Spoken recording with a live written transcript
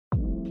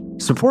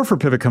Support for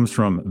Pivot comes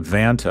from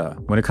Vanta.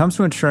 When it comes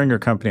to ensuring your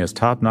company has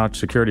top-notch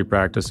security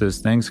practices,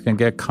 things can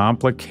get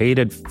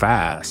complicated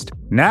fast.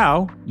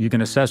 Now, you can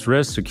assess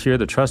risk, secure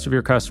the trust of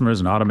your customers,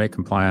 and automate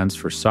compliance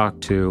for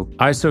SOC 2,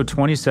 ISO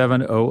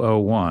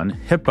 27001,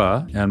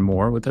 HIPAA, and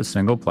more with a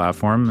single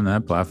platform, and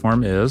that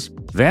platform is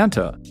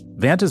Vanta.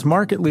 Vanta's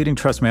market-leading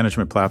trust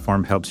management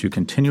platform helps you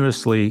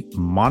continuously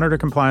monitor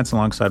compliance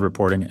alongside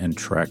reporting and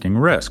tracking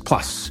risk.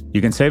 Plus,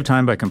 you can save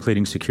time by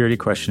completing security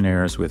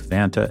questionnaires with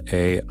Vanta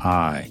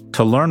AI.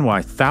 To learn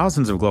why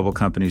thousands of global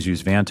companies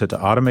use Vanta to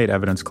automate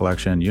evidence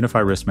collection,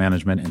 unify risk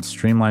management, and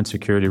streamline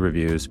security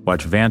reviews,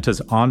 watch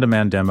Vanta's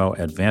on-demand demo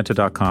at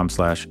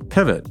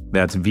vanta.com/pivot.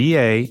 That's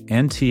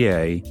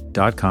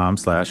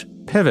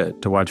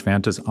VANTA.com/pivot to watch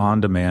Vanta's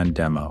on-demand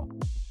demo.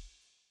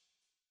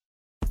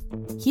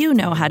 You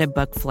know how to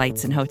book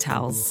flights and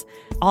hotels.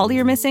 All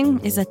you're missing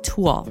is a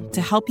tool to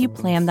help you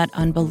plan that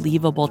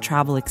unbelievable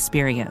travel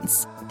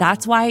experience.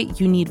 That's why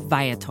you need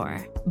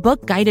Viator.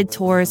 Book guided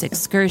tours,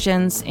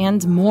 excursions,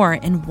 and more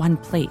in one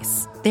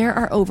place. There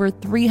are over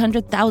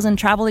 300,000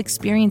 travel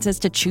experiences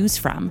to choose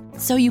from,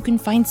 so you can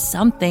find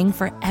something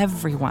for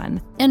everyone.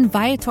 And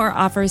Viator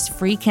offers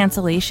free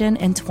cancellation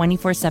and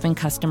 24/7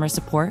 customer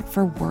support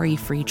for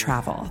worry-free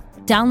travel.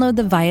 Download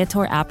the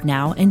Viator app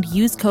now and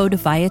use code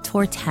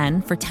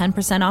Viator10 for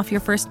 10% off your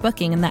first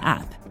booking in the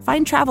app.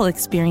 Find travel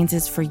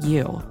experiences for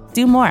you.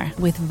 Do more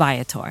with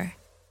Viator.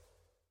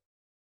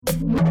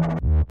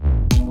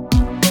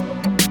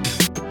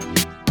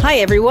 Hi,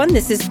 everyone.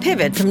 This is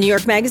Pivot from New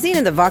York Magazine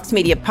and the Vox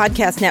Media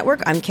Podcast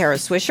Network. I'm Kara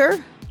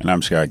Swisher. And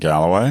I'm Scott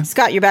Galloway.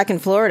 Scott, you're back in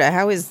Florida.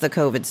 How is the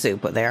COVID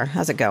soup there?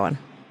 How's it going?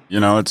 You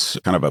know, it's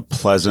kind of a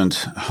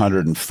pleasant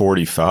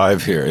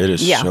 145 here. It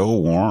is so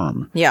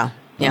warm. Yeah.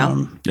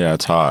 Yeah,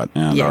 it's hot.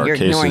 And yeah, our you're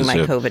ignoring my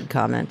cases COVID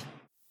comment.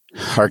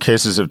 Our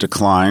cases have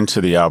declined to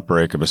the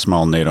outbreak of a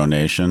small NATO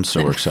nation,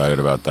 so we're excited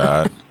about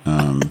that.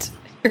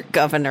 Your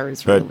governor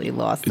has really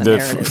lost the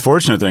narrative.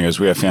 Fortunate thing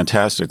is we have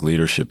fantastic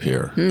leadership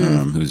here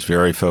who's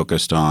very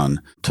focused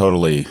on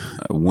totally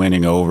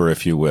winning over,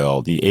 if you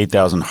will, the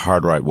 8,000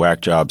 hard right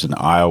whack jobs in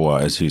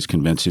Iowa as he's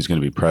convinced he's going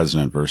to be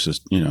president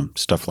versus,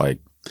 stuff like.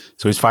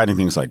 So he's fighting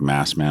things like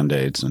mask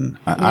mandates and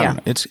I don't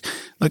know. It's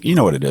look, you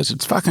know what it is.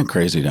 It's fucking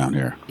crazy down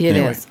here. It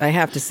is, I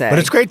have to say. But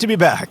it's great to be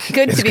back.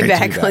 Good to be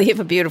back. Well, you have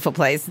a beautiful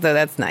place, so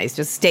that's nice.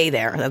 Just stay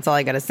there. That's all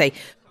I got to say.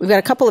 We've got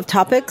a couple of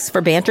topics for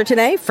banter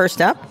today.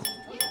 First up,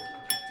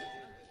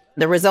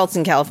 the results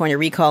in California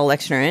recall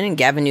election are in, and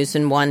Gavin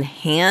Newsom won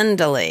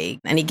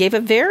handily. And he gave a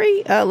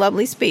very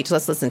lovely speech.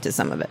 Let's listen to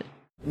some of it.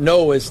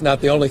 No is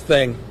not the only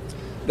thing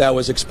that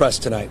was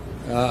expressed tonight.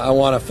 I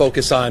want to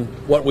focus on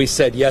what we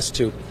said yes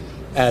to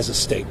as a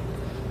state.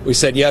 We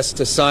said yes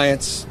to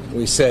science.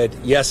 We said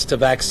yes to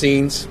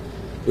vaccines.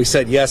 We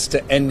said yes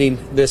to ending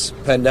this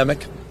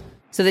pandemic.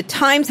 So the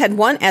Times had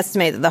one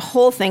estimate that the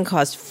whole thing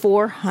cost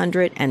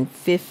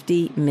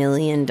 $450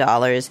 million,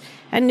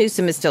 and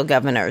Newsom is still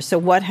governor. So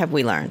what have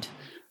we learned?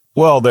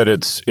 Well, that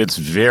it's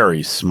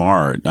very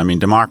smart. I mean,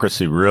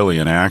 democracy really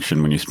in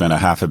action when you spend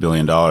 $500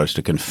 million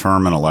to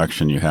confirm an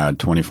election you had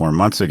 24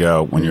 months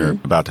ago when you're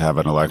about to have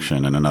an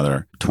election in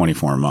another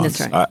 24 months.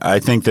 That's right. I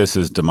think this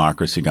is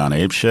democracy gone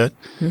apeshit.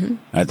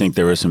 I think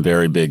there were some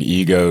very big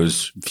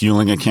egos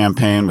fueling a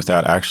campaign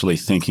without actually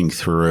thinking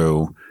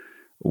through,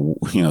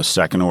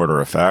 second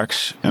order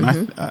effects.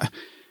 And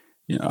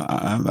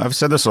I've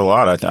said this a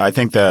lot. I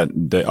think that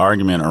the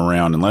argument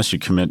around unless you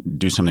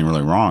do something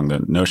really wrong,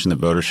 the notion that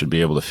voters should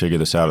be able to figure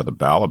this out of the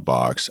ballot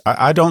box.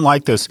 I don't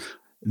like this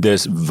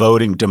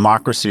voting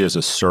democracy as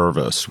a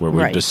service where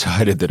we've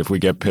decided that if we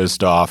get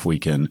pissed off, we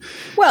can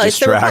it's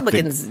the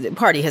Republicans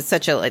Party has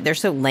they're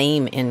so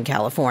lame in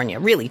California,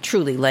 really,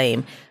 truly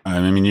lame.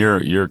 I mean,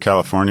 you're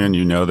Californian.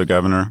 You know the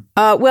governor.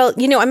 Well,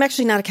 I'm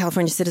actually not a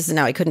California citizen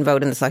now. I couldn't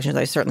vote in this election.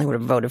 I certainly would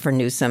have voted for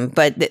Newsom.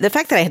 But the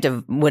fact that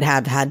I would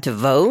have had to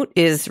vote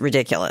is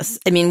ridiculous.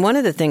 I mean, one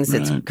of the things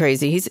that's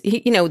crazy,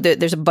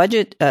 there's a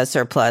budget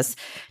surplus.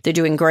 They're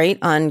doing great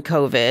on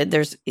COVID.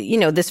 There's,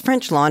 this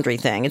French Laundry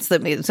thing.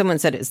 Someone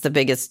said it's the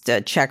biggest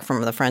check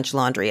from the French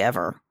Laundry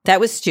ever. That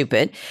was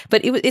stupid.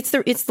 But it's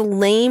the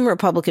lame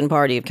Republican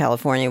Party of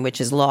California, which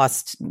has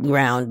lost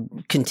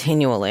ground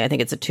continually. I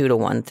think it's a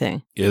 2-1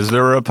 thing. Is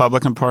there a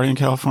Republican Party in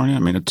California? I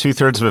mean,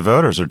 2/3 of the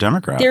voters are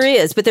Democrats. There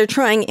is, but they're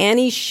trying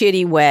any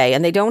shitty way,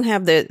 and they don't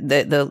have the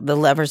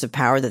levers of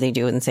power that they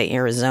do in, say,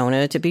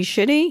 Arizona to be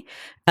shitty.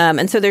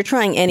 And so they're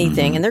trying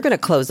anything, and they're going to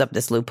close up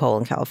this loophole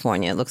in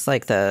California. It looks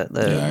like the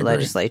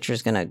legislature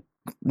is going to,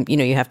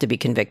 you have to be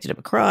convicted of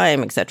a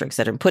crime, et cetera,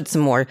 and put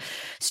some more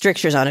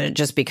strictures on it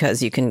just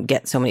because you can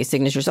get so many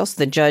signatures. Also,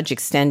 the judge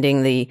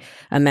extending the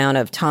amount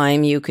of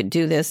time you could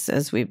do this,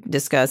 as we've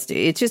discussed.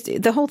 It's just,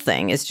 the whole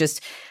thing is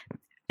just,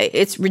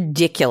 it's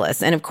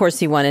ridiculous. And of course,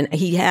 he won, and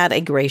he had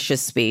a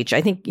gracious speech. I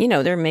think,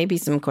 there may be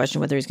some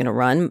question whether he's going to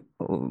run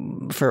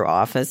for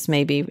office,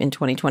 maybe in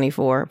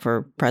 2024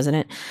 for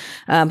president.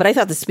 But I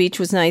thought the speech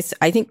was nice.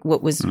 I think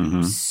what was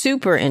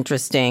super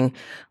interesting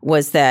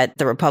was that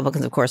the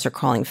Republicans, of course, are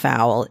calling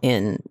foul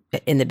in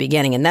the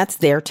beginning, and that's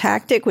their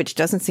tactic, which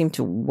doesn't seem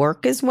to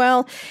work as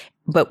well.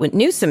 But what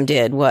Newsom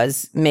did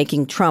was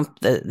making Trump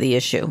the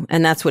issue.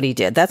 And that's what he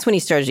did. That's when he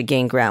started to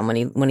gain ground,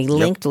 when he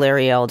linked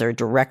Larry Elder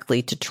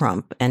directly to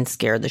Trump and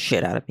scared the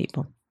shit out of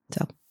people.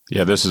 So.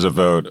 Yeah, this is a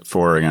vote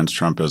for or against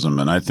Trumpism.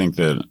 And I think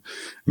that,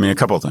 a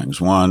couple of things.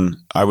 One,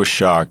 I was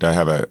shocked. I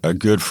have a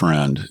good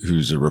friend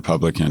who's a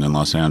Republican in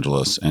Los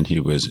Angeles, and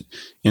he was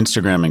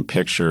Instagramming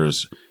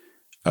pictures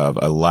of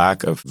a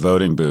lack of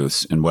voting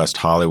booths in West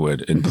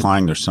Hollywood,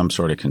 implying there's some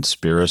sort of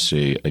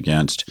conspiracy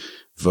against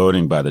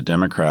voting by the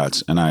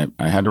Democrats. And I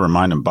had to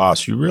remind him,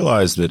 boss, you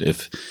realize that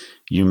if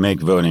you make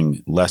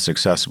voting less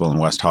accessible in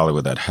West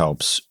Hollywood, that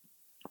helps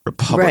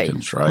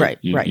Republicans, right?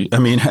 Right.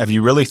 Have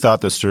you really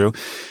thought this through?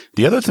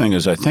 The other thing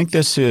is, I'd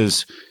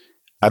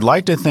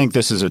like to think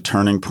this is a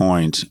turning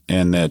point,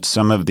 and that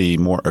some of the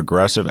more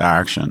aggressive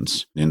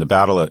actions in the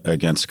battle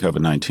against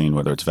COVID-19,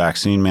 whether it's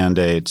vaccine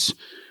mandates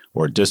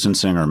or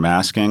distancing or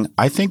masking,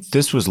 I think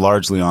this was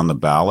largely on the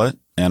ballot.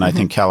 And I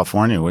think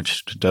California,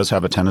 which does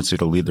have a tendency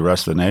to lead the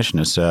rest of the nation,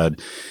 has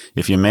said,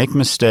 if you make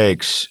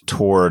mistakes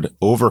toward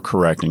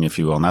overcorrecting, if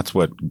you will, and that's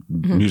what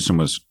Newsom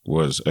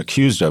was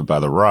accused of by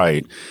the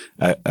right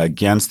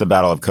against the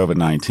battle of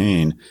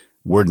COVID-19,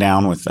 we're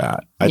down with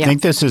that. I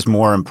think this is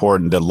more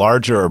important. The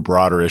larger or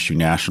broader issue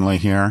nationally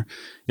here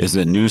is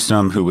that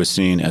Newsom, who was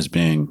seen as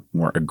being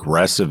more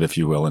aggressive, if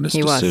you will, in his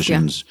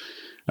decisions,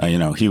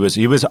 he was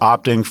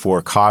opting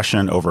for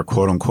caution over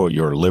quote unquote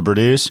your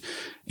liberties.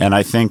 And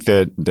I think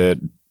that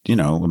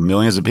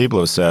millions of people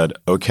have said,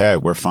 okay,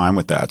 we're fine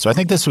with that. So I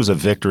think this was a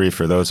victory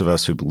for those of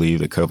us who believe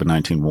that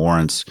COVID-19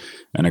 warrants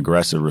an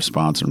aggressive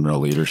response and real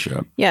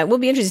leadership. Yeah, it will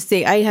be interesting to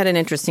see. I had an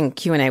interesting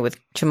Q&A with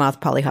Chamath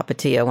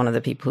Palihapitiya, one of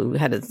the people who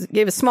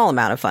gave a small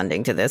amount of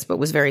funding to this, but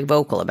was very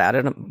vocal about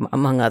it,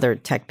 among other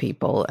tech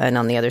people. And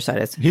on the other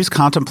side he's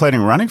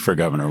contemplating running for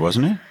governor,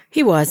 wasn't he?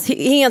 He was.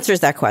 He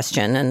answers that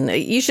question, and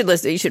you should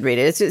listen. You should read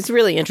it. It's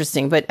really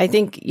interesting. But I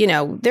think,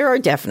 there are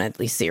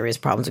definitely serious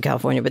problems with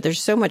California, but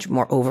there's so much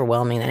more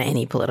overwhelming than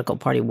any political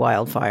party,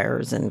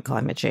 wildfires and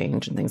climate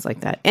change and things like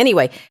that.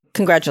 Anyway,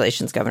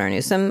 congratulations, Governor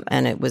Newsom.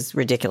 And it was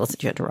ridiculous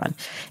that you had to run.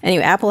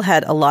 Anyway, Apple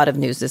had a lot of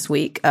news this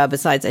week.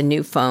 Besides a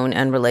new phone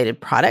and related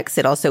products,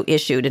 it also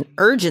issued an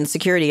urgent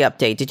security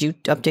update. Did you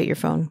update your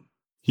phone?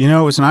 It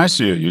was nice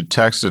of you. You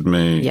texted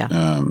me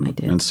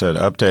and said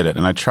update it.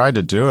 And I tried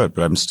to do it,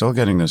 but I'm still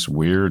getting this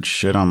weird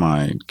shit on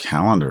my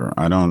calendar.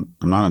 I'm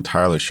not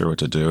entirely sure what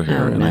to do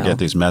here. I get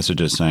these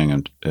messages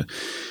saying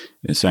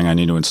I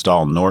need to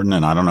install Norton,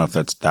 and I don't know if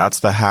that's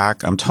the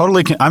hack. I'm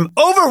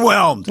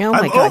overwhelmed. Oh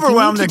my God.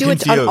 Overwhelmed you need to and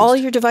do confused. It on all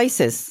your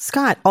devices,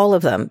 Scott, all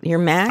of them. Your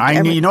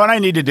Mac. You know what I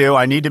need to do?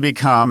 I need to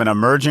become an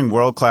emerging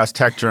world-class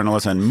tech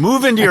journalist and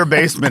move into your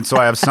basement so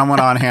I have someone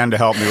on hand to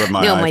help me with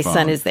my iPhone. My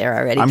son is there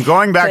already. I'm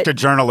going to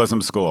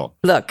journalism school.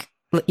 Look.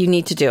 You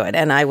need to do it,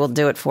 and I will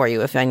do it for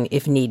you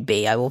if need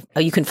be. I will.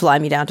 You can fly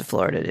me down to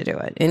Florida to do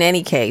it. In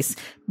any case,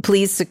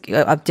 please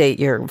update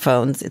your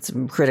phones. It's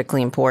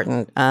critically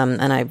important.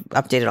 And I've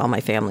updated all my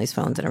family's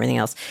phones and everything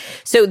else.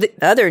 So the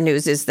other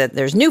news is that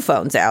there's new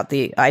phones out.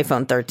 The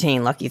iPhone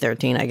 13, lucky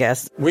 13, I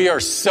guess. We are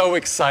so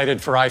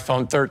excited for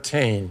iPhone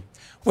 13.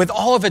 With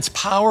all of its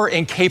power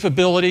and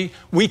capability,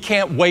 we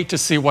can't wait to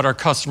see what our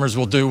customers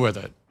will do with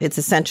it. It's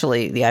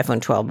essentially the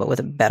iPhone 12, but with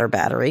a better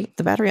battery.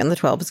 The battery on the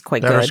 12 is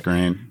quite good. Better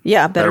screen.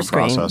 Yeah, better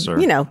screen.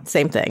 Processor.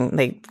 Same thing.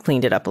 They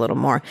cleaned it up a little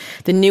more.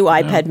 The new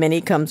iPad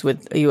mini comes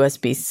with a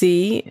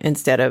USB-C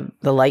instead of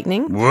the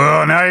Lightning.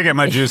 Whoa, now you get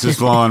my juices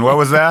flowing. What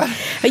was that?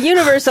 A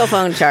universal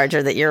phone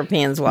charger that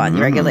Europeans want,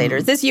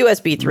 regulators. This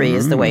USB 3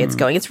 is the way it's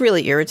going. It's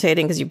really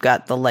irritating because you've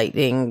got the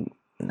Lightning,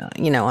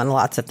 on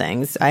lots of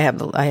things. I have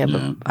an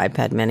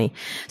iPad mini.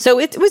 So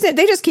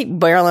they just keep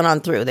barreling on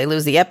through. They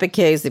lose the Epic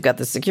case, they've got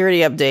the security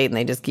update, and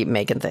they just keep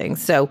making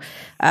things. So,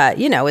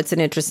 it's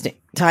an interesting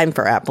time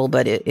for Apple,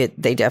 but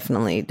they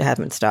definitely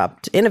haven't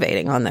stopped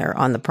innovating on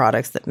the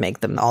products that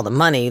make them all the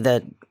money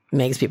that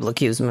makes people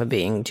accuse them of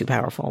being too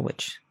powerful,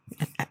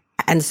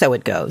 and so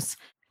it goes.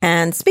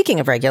 And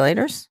speaking of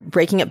regulators,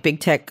 breaking up big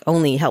tech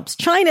only helps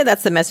China.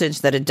 That's the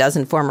message that a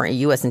dozen former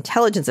U.S.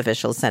 intelligence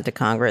officials sent to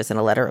Congress in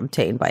a letter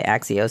obtained by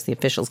Axios. The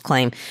officials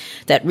claim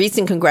that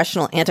recent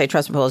congressional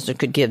antitrust proposals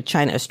could give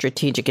China a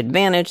strategic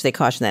advantage. They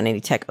caution that any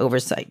tech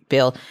oversight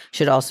bill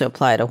should also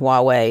apply to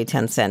Huawei,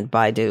 Tencent,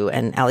 Baidu,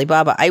 and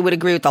Alibaba. I would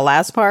agree with the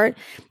last part.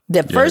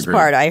 The first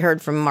part I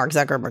heard from Mark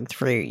Zuckerberg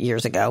 3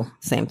 years ago.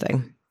 Same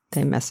thing,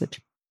 same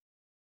message.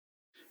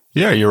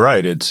 Yeah, you're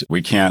right.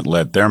 We can't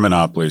let their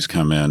monopolies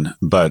come in.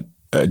 But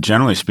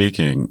generally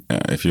speaking,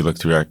 if you look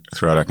throughout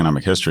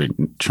economic history,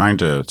 trying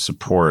to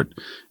support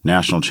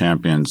national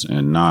champions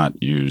and not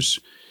use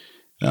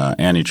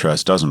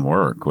antitrust doesn't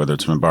work, whether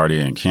it's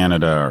Bombardier in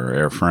Canada or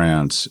Air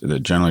France. They're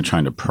generally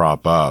trying to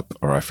prop up,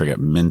 or I forget,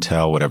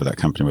 Mintel, whatever that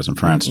company was in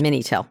France.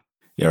 Minitel.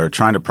 Yeah, or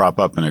trying to prop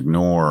up and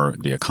ignore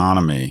the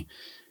economy.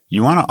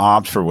 you want to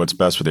opt for what's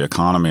best for the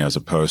economy as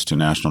opposed to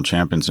national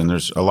champions. And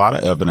there's a lot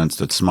of evidence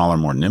that smaller,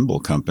 more nimble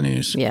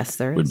companies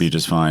would be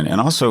just fine.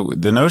 And also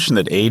the notion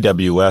that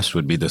AWS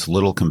would be this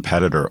little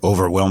competitor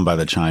overwhelmed by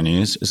the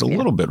Chinese is a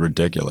little bit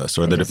ridiculous.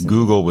 Or that if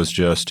Google was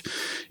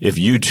if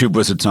YouTube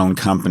was its own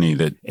company,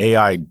 that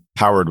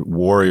AI-powered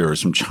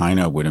warriors from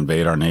China would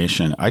invade our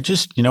nation.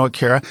 You know what,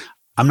 Kara?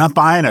 I'm not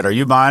buying it. Are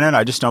you buying it?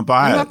 I just don't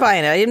buy it. I'm not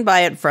buying it. I didn't buy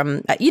it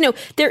from,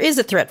 there is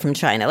a threat from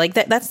China. Like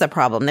that's the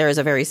problem. There is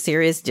a very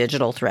serious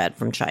digital threat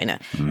from China.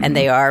 Mm-hmm. And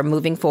they are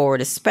moving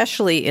forward,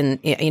 especially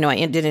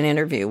I did an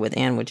interview with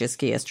Anne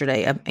Wojcicki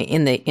yesterday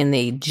in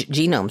the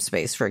genome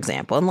space, for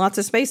example, in lots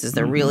of spaces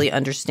that really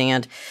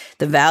understand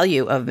the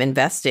value of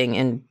investing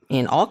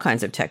in all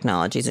kinds of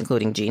technologies,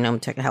 including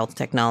genome health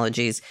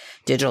technologies,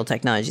 digital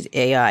technologies,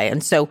 AI.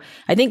 And so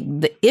I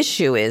think the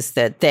issue is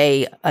that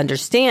they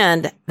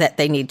understand that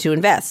they need to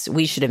invest.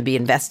 We should be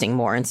investing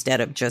more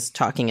instead of just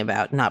talking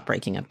about not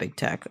breaking up big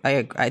tech.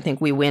 I think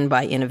we win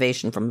by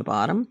innovation from the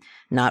bottom,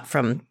 not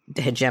from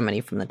hegemony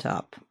from the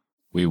top.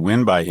 We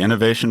win by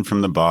innovation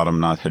from the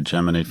bottom, not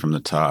hegemony from the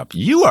top.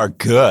 You are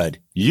good.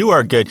 You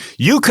are good.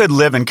 You could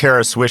live in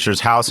Kara Swisher's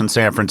house in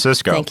San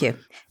Francisco. Thank you.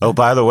 Oh,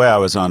 by the way, I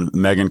was on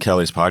Megyn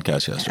Kelly's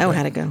podcast yesterday. Oh,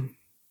 how'd it go?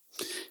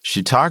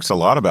 She talks a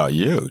lot about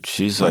you.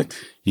 She's like,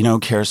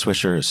 Kara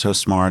Swisher is so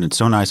smart and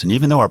so nice. And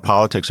even though our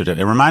politics are different,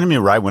 it reminded me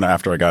right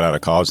after I got out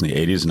of college in the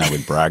 80s and I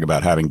would brag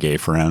about having gay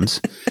friends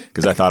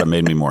because I thought it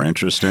made me more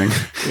interesting.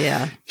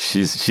 Yeah.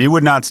 She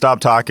would not stop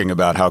talking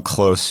about how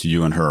close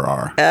you and her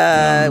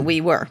are.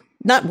 We were.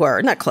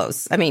 Not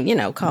close. I mean,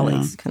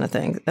 colleagues kind of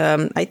thing.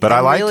 I'm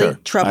really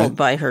troubled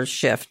by her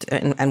shift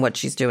and what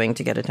she's doing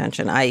to get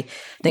attention. I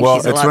think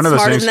she's a lot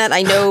smarter than that.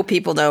 I know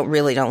people don't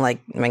like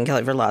Megyn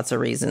Kelly for lots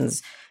of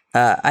reasons.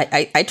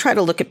 I try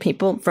to look at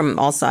people from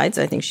all sides.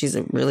 I think she's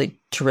a really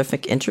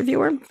terrific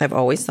interviewer. I've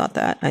always thought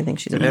that. I think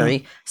she's a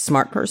very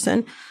smart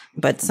person.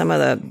 But some of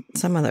the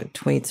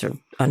tweets are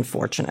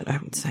unfortunate, I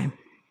would say.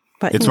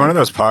 But, it's one of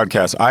those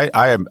podcasts.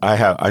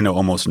 I know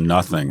almost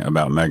nothing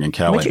about Megyn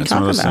Kelly. What it's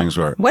one of those things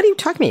where. What are you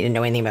talking about? You didn't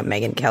know anything about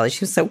Megyn Kelly.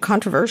 She was so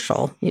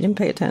controversial. You didn't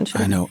pay attention.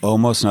 I know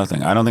almost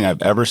nothing. I don't think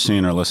I've ever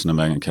seen or listened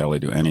to Megyn Kelly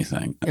do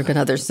anything. There have been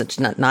other such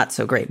not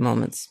so great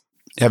moments.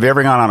 Have you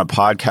ever gone on a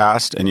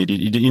podcast and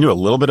you knew a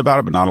little bit about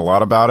it, but not a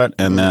lot about it?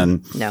 And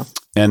then no.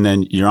 And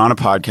then you're on a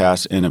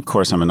podcast, and of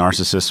course, I'm a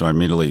narcissist, so I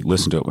immediately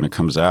listen to it when it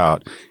comes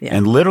out. Yeah.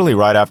 And literally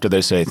right after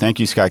they say, "Thank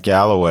you, Scott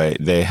Galloway,"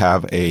 they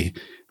have a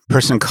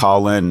person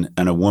call in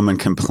and a woman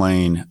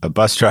complain, a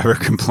bus driver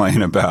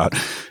complain about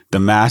the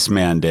mask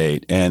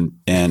mandate, and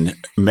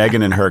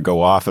Megyn and her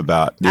go off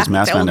about these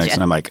mask mandates,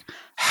 and I'm like,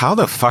 how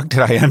the fuck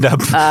did I end up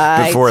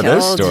before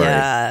this story?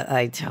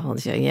 I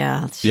told you,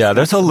 yeah. Yeah,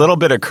 there's a little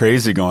bit of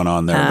crazy going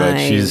on there, but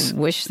I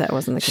wish that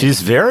wasn't the case.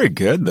 She's very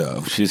good,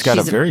 though. She's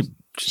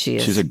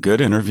She's a good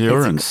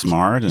interviewer and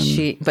smart.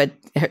 But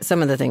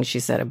some of the things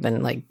she said have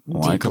been like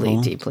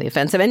Likeable. deeply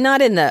offensive, and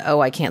not in the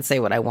I can't say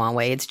what I want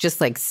way. It's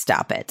just like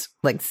stop it,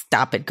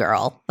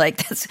 girl. Like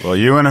that's. Well,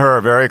 you and her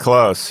are very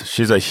close.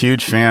 She's a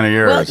huge fan of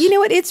yours. Well, you know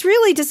what? It's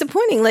really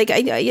disappointing. Like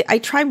I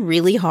try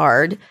really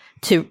hard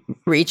to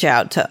reach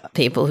out to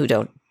people who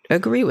don't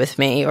agree with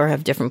me or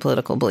have different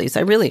political beliefs.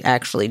 I really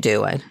actually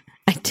do.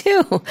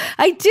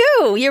 I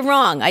do. You're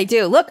wrong. I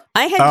do. Look,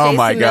 I had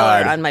Jason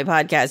Miller on my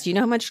podcast. You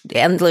know how much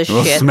endless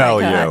shit smell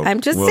I got? you. I'm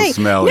just saying.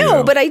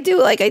 No, but I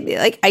do. I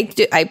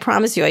do. I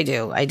promise you, I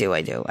do. I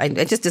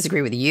just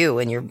disagree with you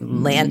and your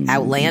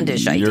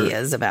outlandish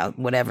ideas about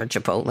whatever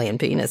Chipotle and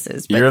penis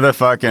is. But you're the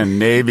fucking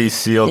Navy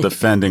SEAL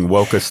defending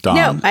Wokistan.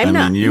 No, I'm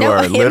not. You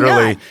are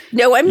literally.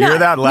 No, I'm not. You're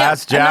that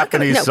last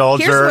Japanese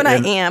soldier. Here's what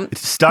I am.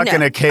 Stuck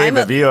in a cave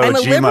of Iwo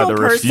Jima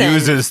that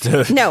refuses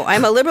to. No,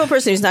 I'm a liberal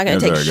person who's not going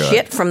to take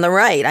shit from the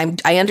right.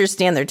 I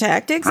understand their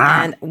tactics,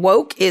 and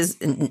woke is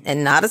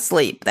and not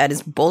asleep. That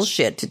is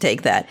bullshit to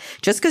take that.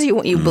 Just because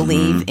you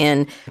believe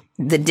in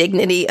the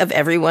dignity of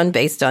everyone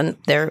based on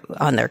their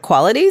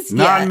qualities.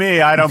 Not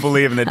me. I don't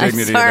believe in the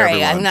dignity of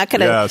everyone. I'm not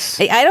going to. Yes.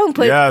 I don't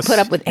put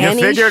up with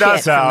any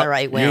shit from the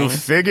right wing. You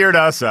figured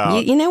us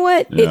out. You know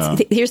what? Yeah.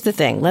 Here's the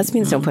thing.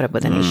 Lesbians don't put up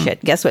with any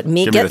shit. Guess what?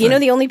 You know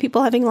the only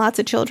people having lots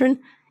of children?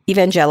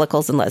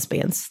 Evangelicals and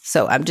lesbians.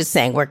 So I'm just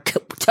saying we're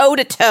toe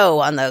to toe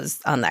on that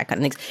kind of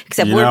things.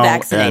 Except we're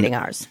vaccinating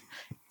ours.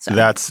 So.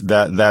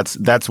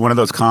 That's one of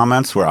those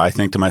comments where I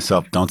think to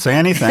myself, "Don't say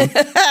anything.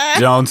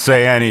 Don't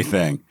say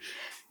anything.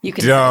 You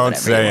can don't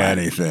say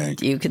anything.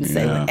 You can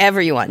say whatever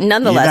you want.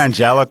 Nonetheless,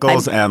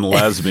 evangelicals and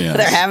lesbians.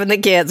 They're having the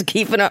kids,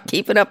 keeping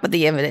up with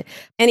the imminent.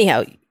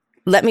 Anyhow.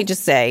 Let me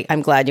just say,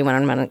 I'm glad you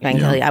went on Megyn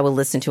Kelly. I will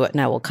listen to it, and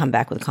I will come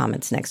back with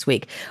comments next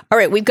week. All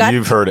right, we've got...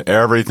 You've heard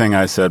everything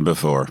I said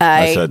before.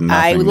 I said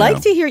nothing I would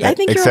like to hear... I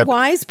think you're a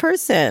wise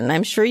person.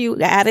 I'm sure you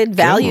added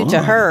value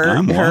to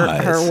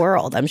her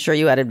world. I'm sure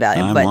you added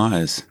value. I'm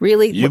wise.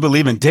 Really... You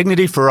believe in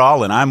dignity for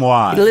all, and I'm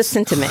wise.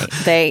 Listen to me.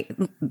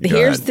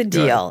 Here's the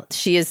deal.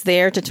 She is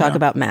there to talk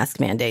about mask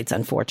mandates,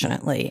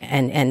 unfortunately,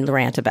 and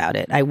rant about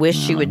it. I wish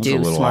she would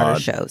do smarter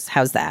shows.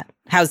 How's that?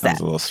 How's that?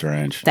 That's a little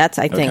strange. That's,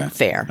 I think,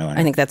 fair.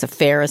 I think that's a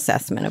fair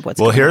assessment of what's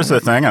going on. Well, here's the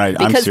thing, and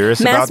I'm serious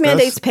about this. Because mask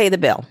mandates pay the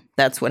bill.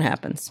 That's what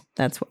happens.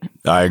 That's what.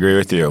 I agree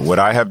with you. What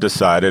I have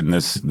decided, and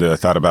I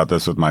thought about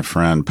this with my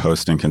friend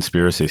posting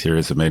conspiracy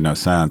theories that made no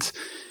sense,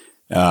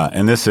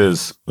 and this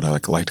is what I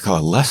like to call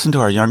a lesson to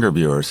our younger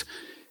viewers.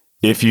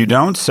 If you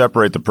don't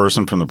separate the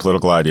person from the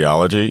political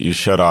ideology, you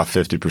shut off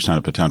 50%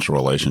 of potential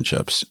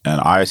relationships.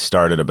 And I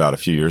started about a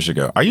few years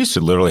ago. I used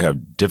to literally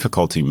have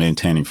difficulty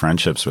maintaining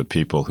friendships with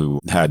people who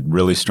had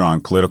really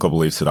strong political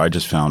beliefs that I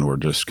just found were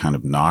just kind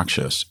of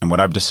noxious. And what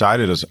I've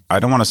decided is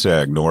I don't want to say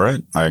I ignore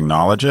it. I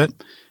acknowledge it.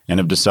 And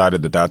have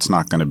decided that that's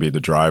not going to be the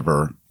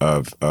driver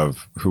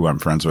of who I'm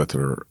friends with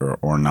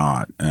or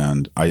not.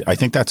 And I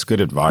think that's good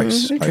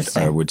advice.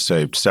 I would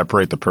say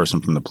separate the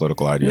person from the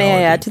political ideology. May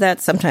I add to that?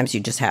 Sometimes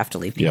you just have to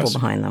leave people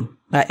behind them.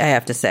 I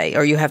have to say,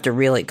 or you have to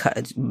really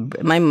cut.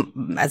 My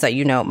mom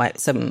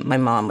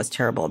was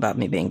terrible about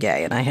me being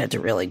gay, and I had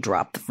to really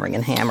drop the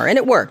friggin' hammer, and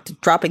it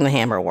worked. Dropping the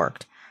hammer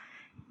worked.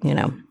 You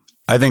know.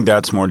 I think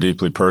that's more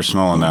deeply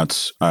personal, and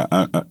that's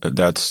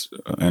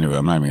anyway.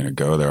 I'm not even going to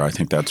go there. I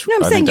think that's. No,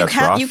 I'm saying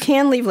rough. You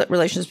can leave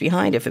relations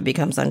behind if it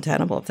becomes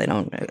untenable, if they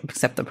don't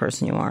accept the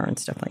person you are and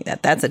stuff like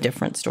that. That's a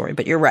different story.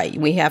 But you're right.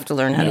 We have to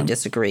learn how to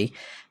disagree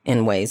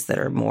in ways that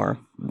are more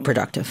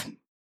productive.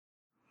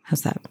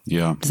 How's that?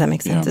 Yeah. Does that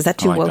make sense? Is that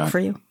too woke for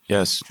you?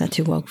 Yes. Is that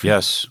too woke for you?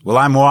 Yes. Well,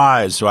 I'm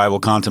wise, so I will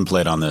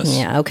contemplate on this.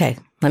 Yeah. Okay.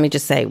 Let me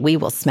just say, we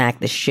will smack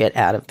the shit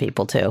out of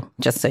people, too,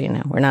 just so you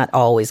know. We're not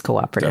always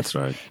cooperative. That's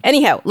right.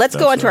 Anyhow, let's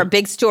go on to our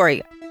big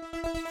story.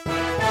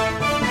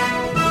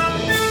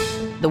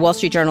 The Wall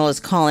Street Journal is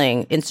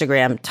calling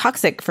Instagram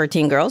toxic for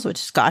teen girls, which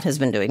Scott has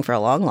been doing for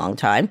a long, long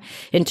time.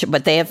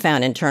 But they have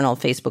found internal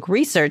Facebook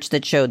research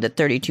that showed that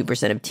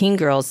 32% of teen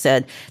girls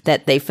said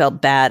that they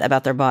felt bad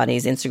about their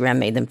bodies. Instagram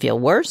made them feel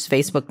worse.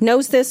 Facebook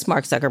knows this.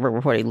 Mark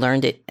Zuckerberg reportedly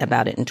learned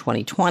about it in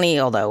 2020,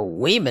 although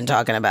we've been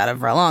talking about it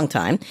for a long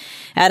time.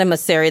 Adam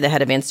Mosseri, the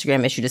head of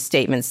Instagram, issued a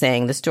statement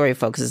saying the story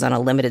focuses on a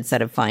limited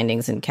set of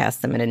findings and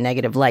casts them in a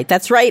negative light.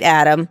 That's right,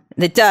 Adam.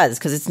 It does,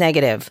 because it's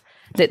negative.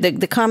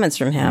 The comments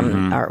from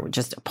him are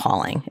just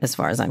appalling as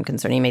far as I'm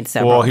concerned. He made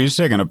several. Well, he's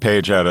taking a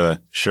page out of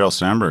Sheryl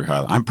Sandberg.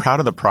 I'm proud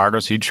of the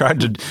progress. He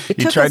tried to do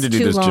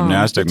this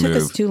gymnastic move. It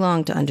took us too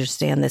long to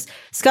understand this.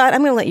 Scott,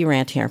 I'm going to let you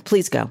rant here.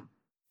 Please go.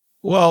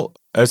 Well,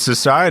 as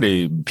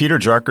society, Peter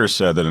Drucker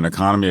said that an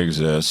economy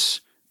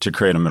exists to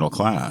create a middle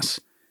class.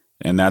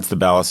 And that's the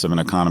ballast of an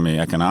economy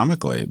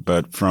economically.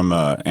 But from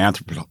an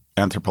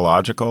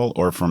anthropological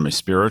or from a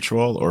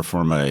spiritual or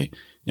from a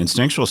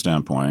instinctual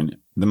standpoint,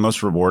 the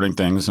most rewarding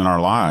things in our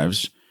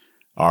lives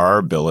are our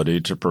ability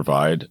to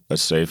provide a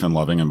safe and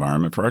loving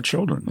environment for our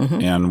children.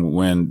 Mm-hmm. And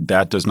when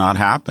that does not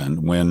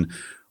happen, when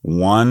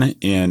 1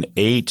 in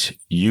 8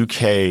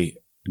 UK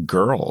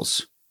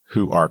girls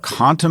who are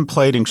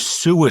contemplating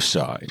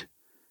suicide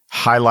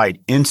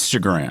highlight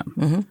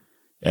Instagram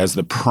as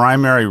the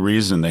primary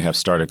reason they have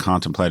started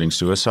contemplating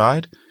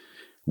suicide,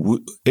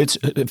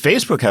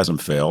 Facebook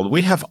hasn't failed.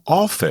 We have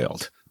all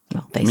failed.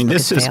 Well,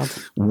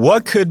 Facebook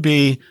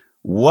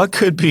what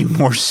could be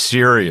more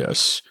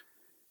serious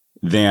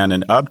than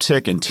an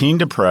uptick in teen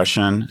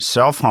depression,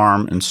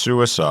 self-harm, and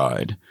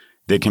suicide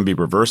that can be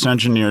reverse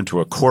engineered to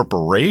a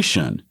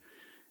corporation,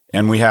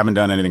 and we haven't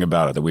done anything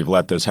about it, that we've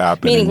let this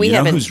happen? Meaning we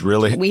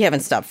haven't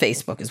stopped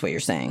Facebook is what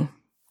you're saying.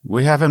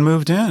 We haven't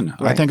moved in.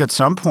 Right. I think at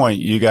some point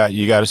you got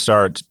to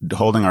start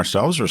holding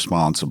ourselves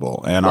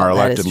responsible and our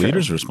elected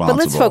leaders responsible.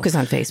 But let's focus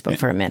on Facebook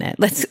for a minute.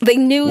 They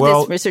knew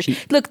this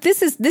research. Look,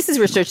 this is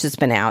research that's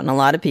been out, and a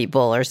lot of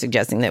people are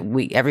suggesting that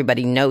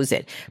everybody knows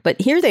it.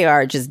 But here they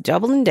are, just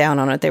doubling down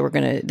on it.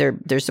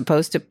 They're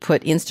supposed to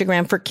put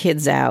Instagram for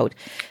kids out.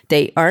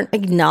 They aren't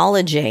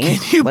acknowledging. Can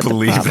you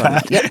believe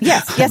that?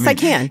 Yes, I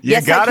can. You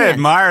got to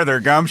admire their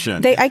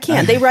gumption. I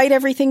can. They write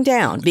everything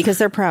down because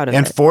they're proud of it.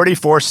 And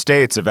 44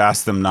 states have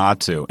asked them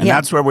not to. And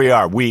that's where we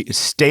are.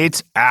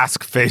 States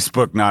ask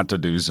Facebook not to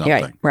do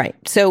something. Right.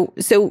 So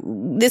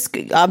this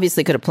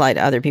obviously could apply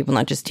to other people,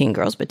 not just teen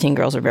girls, but teen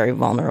girls are very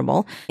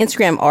vulnerable.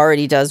 Instagram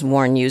already does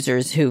warn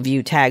users who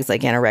view tags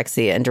like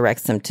anorexia and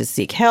directs them to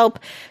seek help.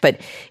 But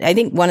I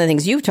think one of the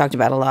things you've talked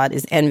about a lot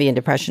is envy and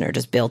depression are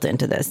just built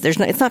into this. It's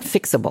not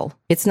fixable.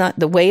 It's not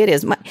the way it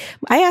is.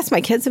 I asked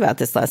my kids about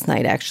this last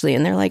night, actually,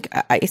 and they're like,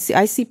 I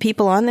see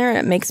people on there and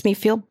it makes me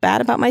feel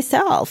bad about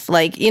myself.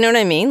 Like, you know what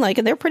I mean? Like,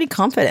 they're pretty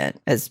confident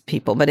as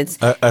people, but it's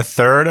a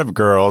third of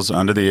girls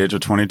under the age of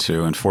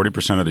 22 and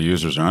 40% of the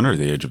users under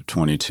the age of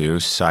 22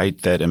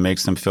 cite that it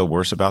makes them feel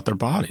worse about their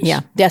bodies.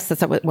 Yeah. Yes,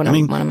 that's what one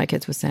of my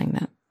kids was saying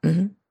that.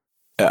 Mm-hmm.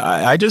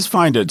 I just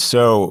find it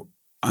so.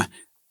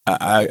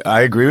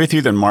 I agree with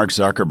you that Mark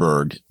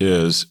Zuckerberg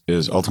is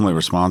ultimately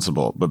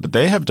responsible, but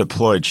they have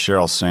deployed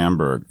Sheryl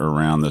Sandberg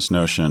around this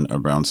notion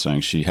around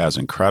saying she has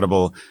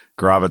incredible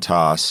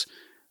gravitas,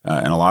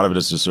 and a lot of it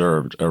is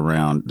deserved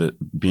around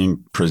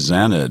being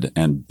presented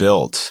and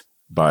built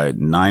by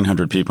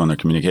 900 people in their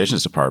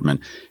communications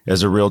department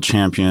as a real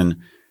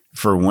champion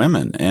for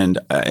women. And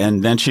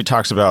then she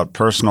talks about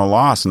personal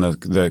loss. And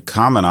the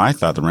comment I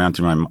thought that ran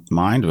through my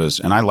mind was,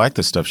 and I like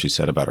the stuff she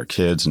said about her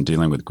kids and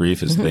dealing with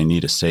grief, is they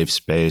need a safe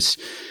space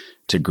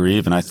to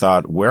grieve. And I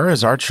thought, where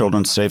is our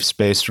children's safe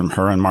space from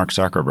her and Mark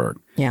Zuckerberg?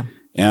 Yeah.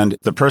 And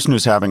the person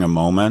who's having a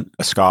moment,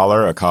 a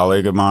scholar, a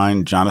colleague of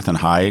mine, Jonathan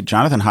Haidt.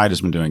 Jonathan Haidt has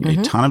been doing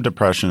a ton of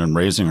depression and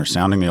raising or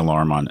sounding the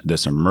alarm on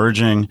this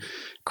emerging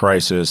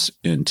crisis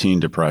in teen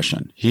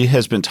depression. He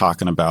has been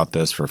talking about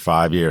this for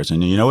 5 years.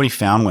 And you know what he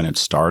found when it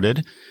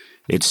started?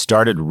 It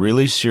started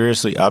really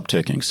seriously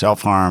upticking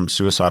self-harm,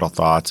 suicidal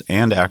thoughts,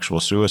 and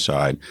actual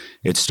suicide.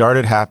 It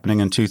started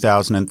happening in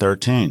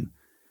 2013.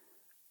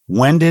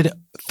 When did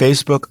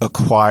Facebook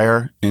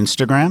acquire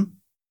Instagram?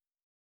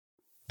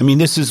 I mean,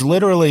 this is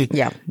literally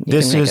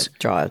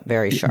draw a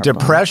very sharp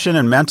depression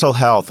and mental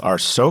health are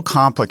so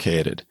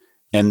complicated,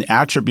 and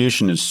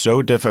attribution is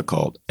so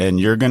difficult. And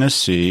you're going to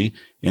see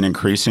an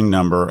increasing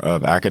number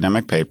of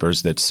academic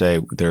papers that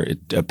say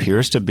it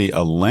appears to be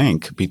a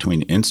link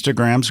between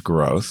Instagram's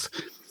growth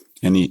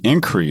and the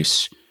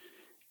increase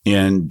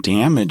in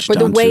damage or the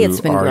done way to it's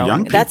been our growing.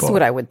 young people. That's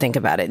what I would think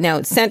about it.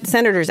 Now,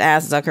 senators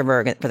asked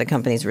Zuckerberg for the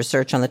company's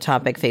research on the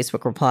topic.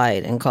 Facebook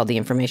replied and called the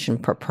information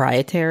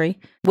proprietary.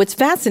 What's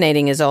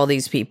fascinating is all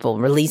these people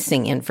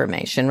releasing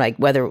information, like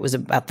whether it was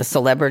about the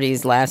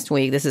celebrities last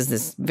week. This is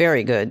this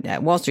very good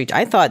Wall Street.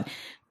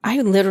 I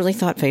literally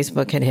thought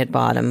Facebook had hit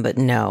bottom, but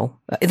no.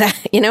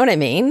 You know what I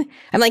mean?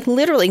 I'm like,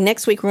 literally,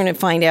 next week we're going to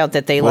find out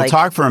that we'll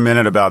talk for a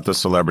minute about the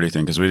celebrity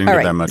thing because we didn't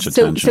get that much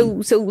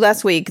attention. So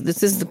last week,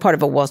 this is the part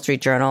of a Wall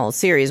Street Journal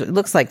series. It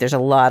looks like there's a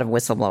lot of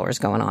whistleblowers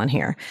going on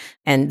here,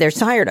 and they're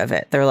tired of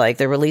it.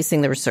 They're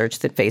releasing the research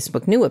that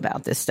Facebook knew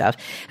about this stuff.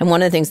 And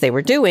one of the things they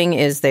were doing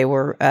is they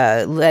were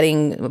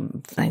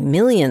letting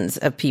millions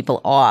of people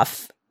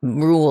off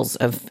rules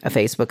of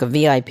Facebook, a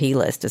VIP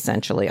list,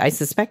 essentially. I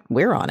suspect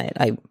we're on it.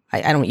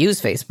 I don't use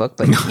Facebook,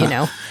 but,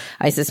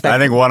 I suspect. I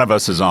think one of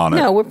us is on it.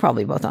 No, we're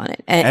probably both on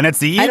it. And it's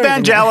the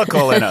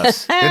evangelical in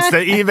us. It's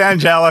the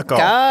evangelical.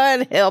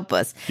 God help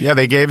us. Yeah,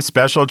 they gave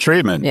special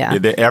treatment. Yeah.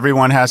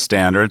 Everyone has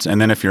standards. And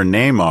then if you're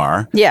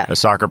Neymar, a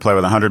soccer player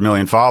with 100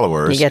 million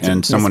followers,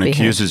 and someone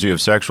accuses you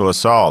of sexual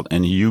assault,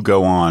 and you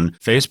go on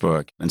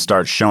Facebook and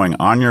start showing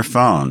on your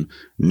phone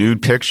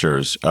nude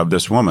pictures of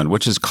this woman,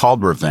 which is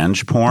called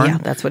revenge porn. Yeah,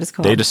 that's what it's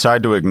called. They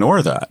decide to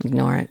ignore that.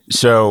 Ignore it.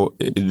 So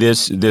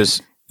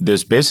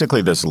there's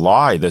basically this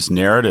lie, this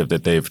narrative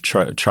that they've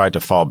tried to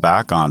fall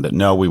back on that,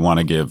 no, we want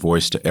to give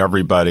voice to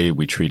everybody,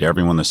 we treat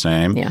everyone the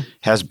same,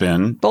 has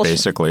been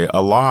basically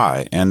a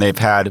lie. And they've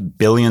had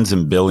billions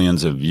and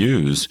billions of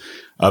views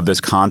of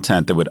this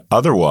content that would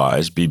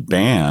otherwise be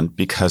banned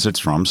because it's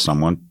from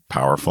someone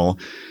powerful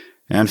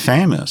and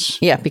famous.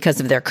 Yeah, because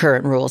of their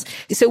current rules.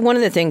 So one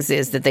of the things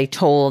is that they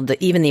told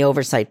even the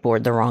oversight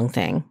board the wrong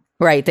thing.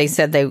 Right. They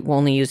said they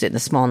only use it in a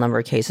small number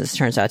of cases.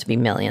 Turns out to be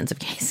millions of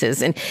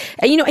cases. And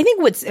I think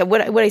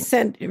what I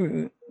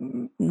said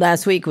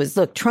last week was,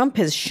 look, Trump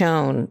has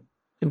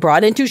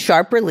brought into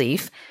sharp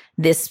relief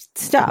this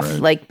stuff,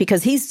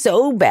 because he's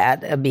so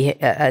bad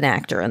an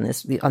actor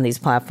on these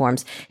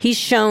platforms. He's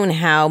shown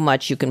how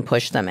much you can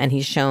push them, and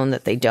he's shown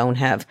that they don't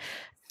have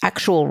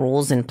actual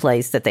rules in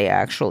place that they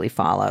actually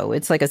follow.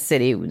 It's like a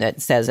city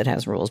that says it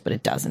has rules, but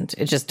it doesn't.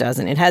 It just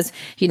doesn't. It has,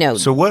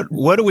 So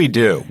what do we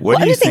do? What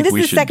do you think we should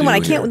do? This is the second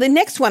one. The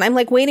next one, I'm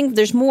waiting.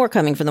 There's more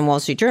coming from the Wall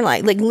Street Journal.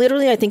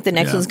 Literally, I think the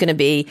next one's going to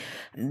be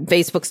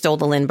Facebook stole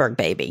the Lindbergh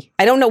baby.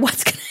 I don't know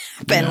what's going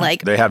to happen. Yeah.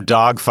 They have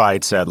dog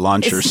fights at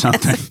lunch or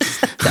something.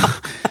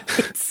 Oh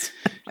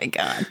my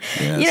God.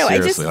 Yeah, I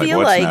just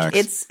feel like next?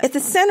 It's at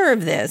the center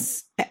of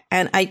this,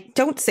 and I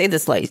don't say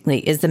this lightly,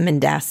 is the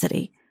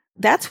mendacity.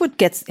 That's what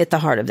gets at the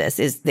heart of this,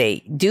 is they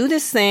do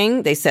this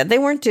thing they said they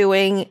weren't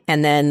doing,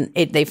 and then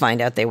they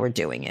find out they were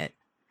doing it.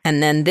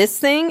 And then this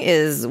thing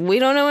is, we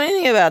don't know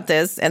anything about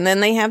this. And then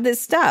they have this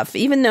stuff,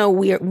 even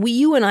though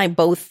you and I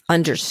both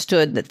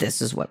understood that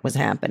this is what was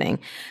happening,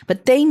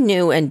 but they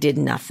knew and did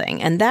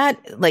nothing. And that,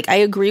 I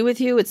agree with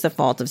you. It's the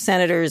fault of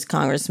senators,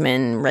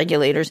 congressmen,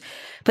 regulators.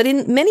 But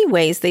in many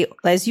ways, they,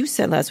 as you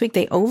said last week,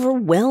 they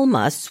overwhelm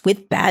us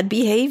with bad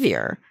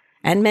behavior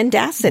and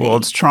mendacity. Well,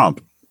 it's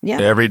Trump. Yeah.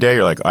 Every day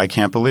you're like, I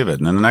can't believe it.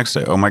 And then the next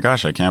day, oh my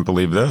gosh, I can't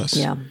believe this.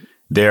 Yeah.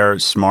 They're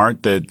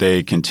smart that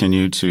they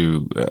continue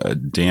to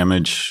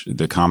damage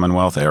the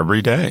Commonwealth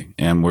every day.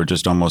 And we're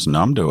just almost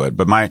numb to it.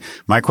 But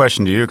my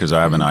question to you, because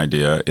I have an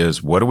idea,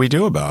 is what do we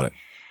do about it?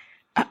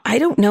 I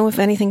don't know if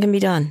anything can be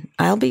done.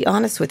 I'll be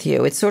honest with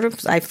you. It's sort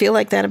of, I feel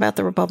like that about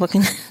the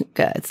Republican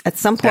guys. At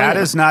some point. That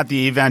is not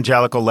the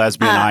evangelical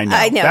lesbian I know.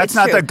 I know. That's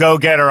not the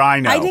go-getter I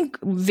know. I think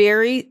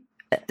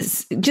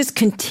just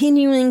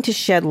continuing to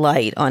shed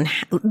light on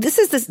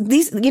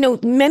these,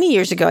 many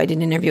years ago, I did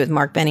an interview with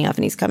Mark Benioff,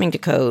 and he's coming to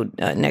Code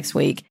next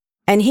week.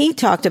 And he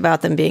talked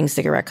about them being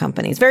cigarette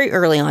companies very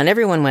early on.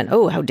 Everyone went,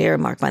 oh, how dare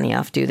Mark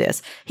Benioff do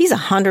this? He's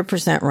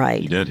 100%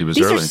 right. He did. He was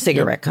These early. Are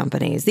cigarette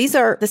companies. These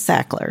are the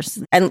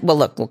Sacklers. And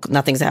look,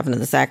 nothing's happened to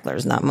the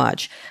Sacklers, not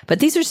much. But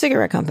these are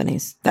cigarette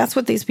companies. That's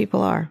what these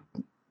people are.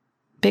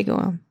 Big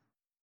one.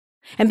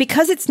 And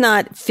because it's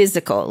not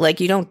physical, like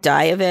you don't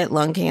die of it,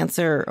 lung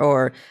cancer,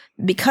 or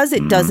because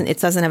it doesn't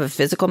have a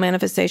physical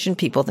manifestation,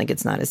 people think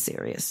it's not as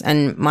serious.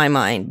 And in my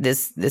mind,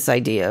 this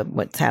idea,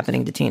 what's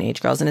happening to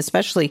teenage girls, and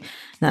especially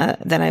now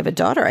that I have a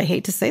daughter, I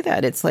hate to say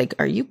that. It's like,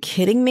 are you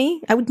kidding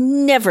me? I would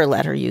never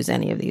let her use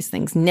any of these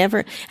things.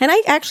 Never. And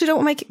I actually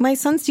don't want my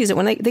sons to use it.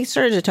 When they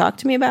started to talk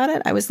to me about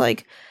it, I was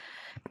like,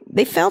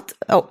 they felt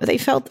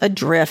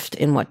adrift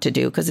in what to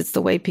do, because it's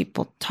the way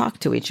people talk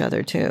to each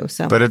other too.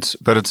 So, but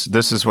it's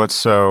this is what's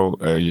so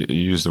you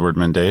use the word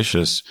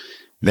mendacious.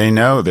 They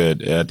know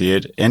that at the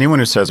age, anyone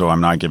who says, "Oh,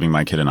 I'm not giving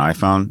my kid an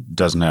iPhone,"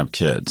 doesn't have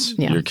kids.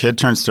 Yeah. Your kid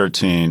turns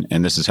 13,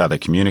 and this is how they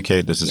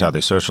communicate. This is how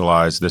they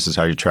socialize. This is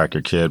how you track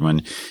your kid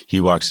when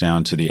he walks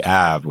down to the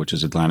Ave, which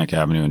is Atlantic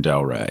Avenue in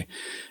Delray.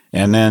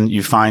 And then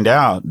you find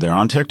out they're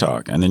on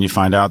TikTok, and then you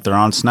find out they're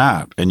on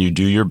Snap, and you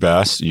do your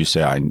best. You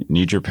say, I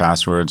need your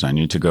passwords. I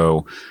need to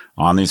go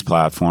on these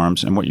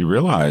platforms. And what you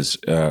realize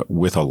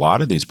with a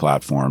lot of these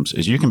platforms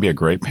is you can be a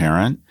great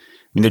parent. I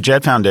mean, the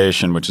JED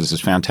Foundation, which is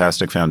this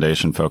fantastic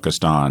foundation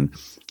focused on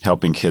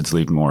helping kids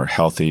lead more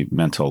healthy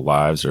mental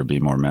lives or be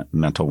more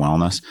mental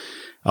wellness.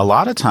 A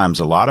lot of times,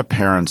 a lot of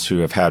parents who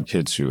have had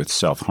kids who with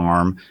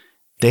self-harm,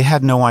 they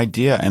had no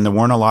idea, and there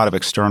weren't a lot of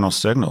external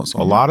signals.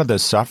 Mm-hmm. A lot of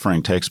this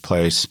suffering takes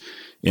place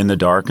in the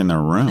dark in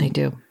their room. They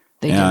do.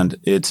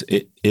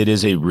 It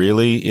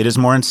is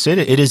more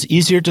insidious. It is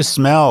easier to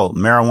smell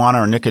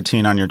marijuana or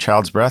nicotine on your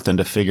child's breath than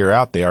to figure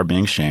out they are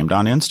being shamed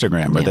on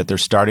Instagram, or that they're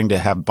starting to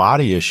have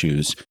body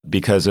issues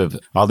because of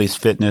all these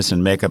fitness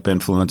and makeup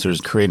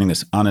influencers creating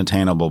this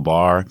unattainable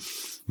bar.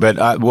 But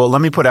let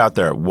me put out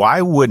there,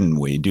 why wouldn't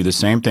we do the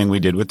same thing we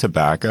did with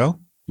tobacco?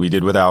 We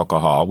did with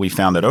alcohol. We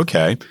found that,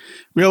 okay,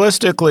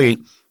 realistically,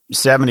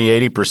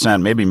 70,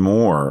 80%, maybe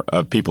more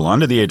of people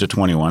under the age of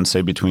 21,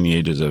 say between the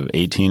ages of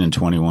 18 and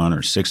 21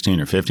 or 16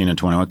 or 15 and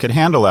 21, could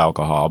handle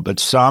alcohol. But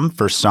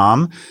for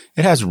some,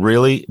 it has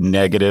really a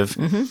negative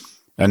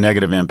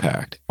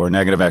impact or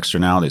negative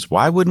externalities.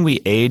 Why wouldn't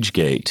we age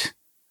gate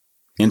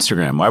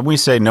Instagram? Why would we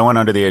say no one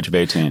under the age of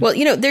 18? Well,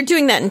 they're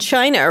doing that in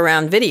China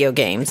around video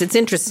games. It's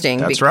interesting.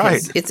 That's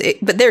right.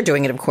 But they're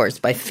doing it, of course,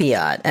 by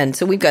fiat. And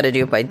so we've got to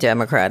do it by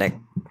democratic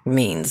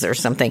means or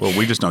something. Well,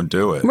 we just don't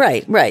do it.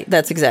 Right.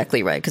 That's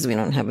exactly right, because we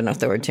don't have an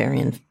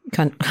authoritarian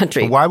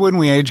country. But why wouldn't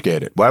we age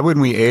gate it? Why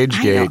wouldn't we age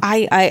gate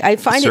I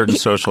find certain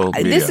social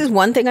media? This is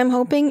one thing I'm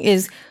hoping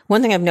is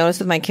one thing I've noticed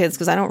with my kids,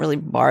 because I don't really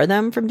bar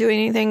them from doing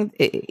anything,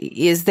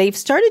 is they've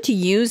started to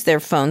use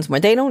their phones more.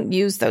 They don't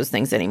use those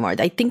things anymore.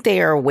 I think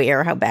they are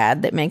aware how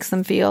bad that makes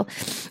them feel.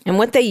 And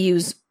what they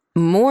use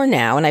more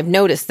now, and I've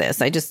noticed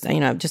this, I just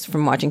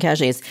from watching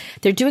casually, is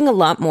they're doing a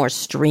lot more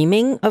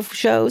streaming of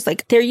shows.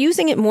 Like, they're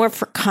using it more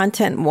for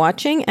content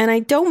watching, and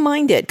I don't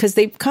mind it, because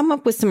they've come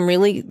up with some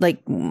really,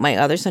 like, my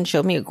other son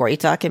showed me a great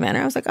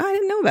documentary. I was like, oh, I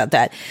didn't know about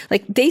that.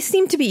 Like, they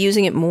seem to be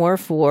using it more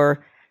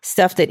for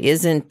stuff that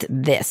isn't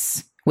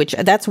this, which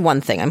that's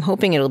one thing. I'm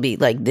hoping it'll be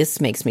like,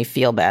 this makes me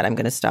feel bad, I'm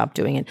going to stop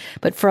doing it.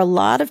 But for a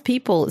lot of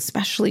people,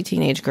 especially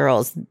teenage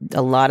girls,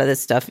 a lot of this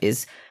stuff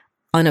is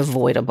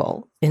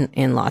unavoidable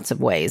in lots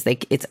of ways.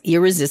 It's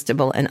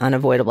irresistible and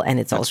unavoidable, and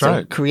it's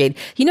also created.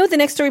 The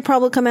next story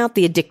probably will come out,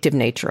 the addictive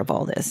nature of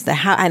all this,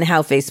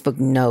 how Facebook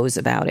knows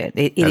about it.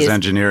 Has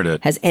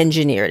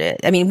engineered it.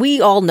 I mean, we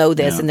all know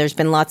this, and there's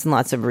been lots and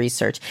lots of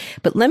research.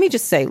 But let me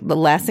just say, the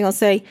last thing I'll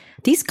say,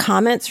 these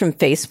comments from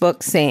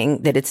Facebook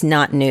saying that it's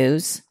not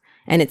news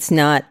and it's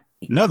not.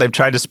 No, they've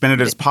tried to spin it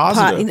as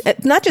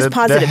positive. Not just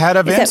positive. The head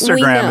of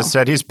Instagram has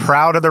said he's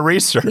proud of the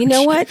research. You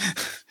know what?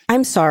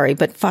 I'm sorry,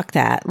 but fuck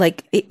that.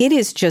 Like, it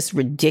is just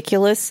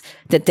ridiculous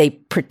that they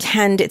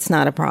pretend it's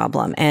not a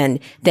problem and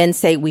then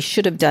say we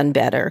should have done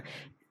better.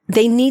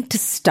 They need to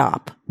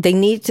stop.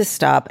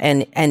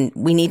 And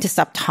we need to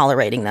stop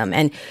tolerating them.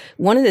 And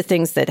one of the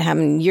things that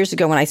happened years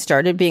ago when I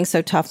started being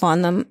so tough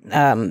on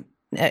them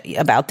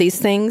about these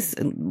things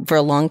for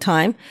a long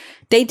time,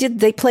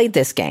 they played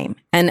this game.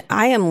 And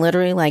I am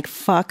literally like,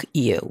 fuck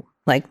you.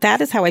 Like,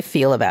 that is how I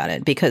feel about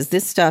it, because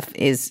this stuff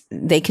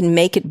they can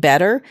make it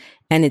better.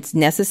 And it's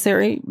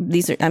necessary.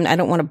 I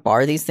don't want to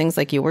bar these things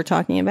like you were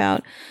talking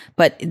about,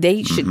 but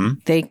they should.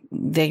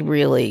 They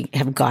really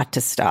have got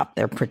to stop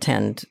their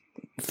pretend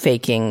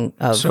faking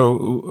of.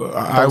 So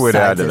I would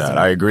add to that.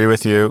 I agree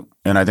with you,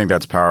 and I think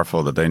that's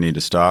powerful that they need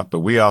to stop. But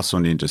we also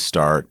need to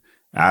start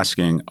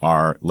asking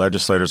our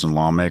legislators and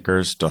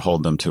lawmakers to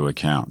hold them to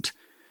account.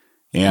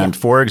 And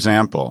for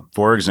example,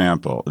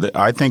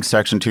 I think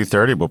Section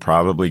 230 will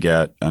probably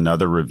get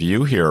another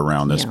review here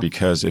around this,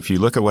 because if you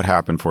look at what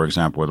happened, for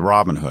example, with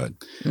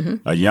Robinhood,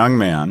 a young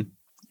man,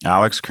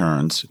 Alex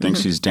Kearns,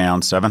 thinks he's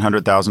down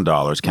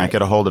 $700,000, can't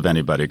get a hold of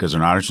anybody because they're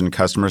not interested in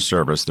customer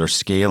service, they're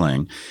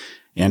scaling,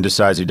 and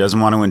decides he doesn't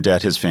want to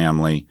indebt his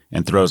family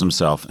and throws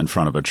himself in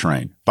front of a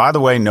train. By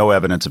the way, no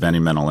evidence of any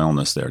mental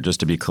illness there,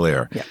 just to be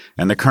clear. Yeah.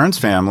 And the Kearns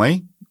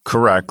family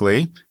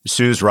correctly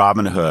sues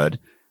Robinhood.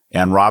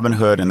 And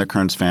Robinhood and the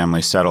Kearns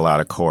family settle out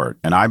of court.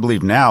 And I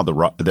believe now that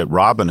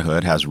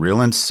Robinhood has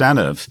real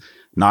incentive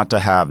not to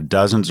have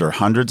dozens or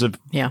hundreds of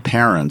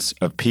parents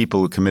of people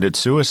who committed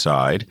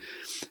suicide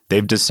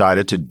they've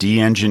decided to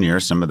de-engineer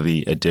some of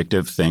the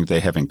addictive things.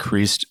 They have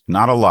increased,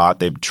 not a lot.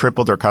 They've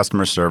tripled their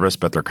customer service,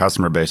 but their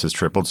customer base has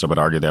tripled. So I would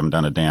argue they haven't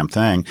done a damn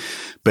thing.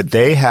 But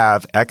they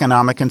have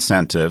economic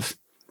incentive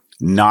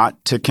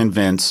not to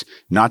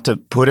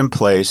put in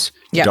place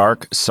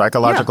dark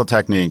psychological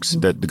techniques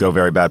that go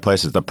very bad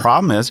places. The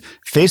problem is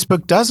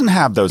Facebook doesn't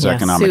have those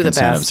economic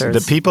incentives.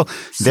 The people,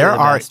 there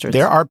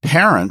are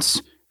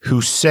parents who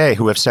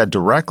have said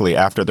directly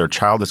after their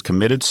child has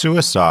committed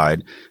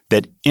suicide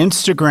that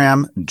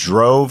Instagram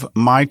drove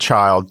my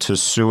child to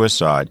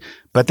suicide,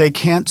 but they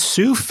can't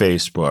sue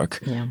Facebook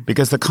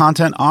because the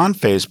content on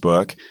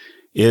Facebook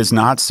is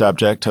not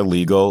subject to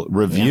legal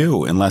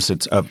review unless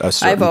it's of a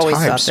certain type. I've always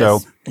thought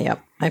this.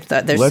 Yep. I've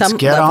thought there's some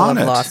level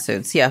of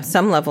lawsuits. Yeah,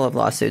 some level of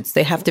lawsuits.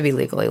 They have to be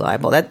legally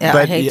liable.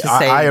 I hate to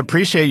say. I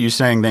appreciate you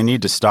saying they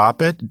need to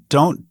stop it.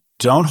 Don't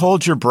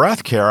hold your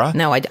breath, Kara.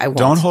 No, I won't.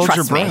 Don't hold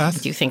Trust your me.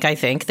 breath. Do you think I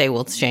think they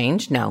will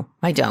change? No,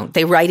 I don't.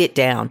 They write it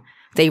down.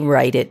 They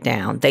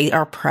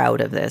are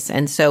proud of this.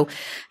 And so,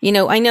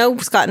 I know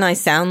Scott and I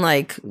sound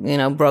like,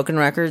 broken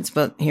records,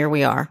 but here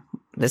we are.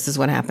 This is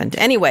what happened.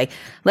 Anyway,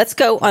 let's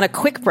go on a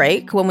quick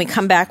break. When we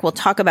come back, we'll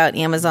talk about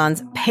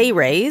Amazon's pay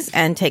raise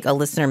and take a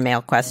listener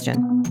mail question.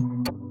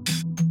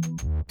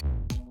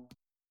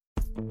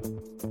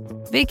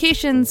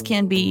 Vacations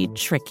can be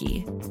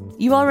tricky.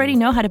 You already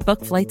know how to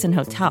book flights and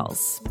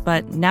hotels,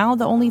 but now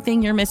the only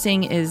thing you're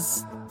missing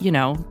is,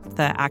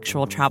 the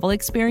actual travel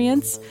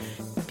experience.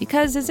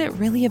 Because is it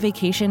really a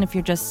vacation if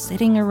you're just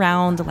sitting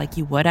around like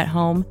you would at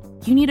home?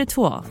 You need a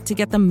tool to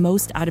get the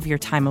most out of your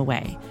time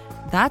away.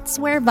 That's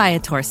where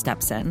Viator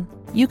steps in.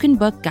 You can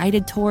book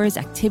guided tours,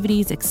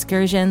 activities,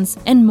 excursions,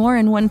 and more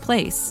in one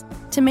place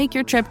to make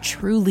your trip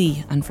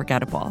truly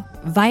unforgettable.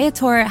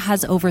 Viator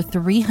has over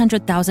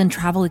 300,000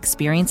 travel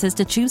experiences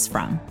to choose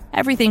from.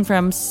 Everything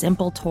from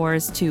simple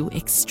tours to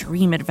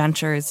extreme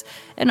adventures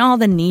and all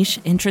the niche,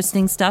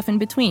 interesting stuff in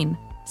between.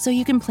 So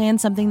you can plan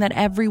something that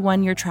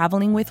everyone you're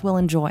traveling with will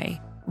enjoy.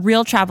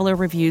 Real traveler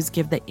reviews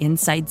give the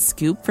inside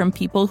scoop from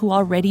people who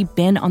already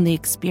been on the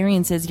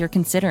experiences you're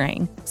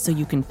considering, so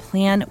you can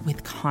plan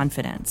with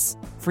confidence.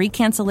 Free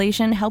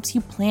cancellation helps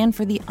you plan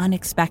for the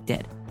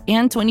unexpected.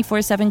 And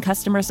 24/7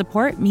 customer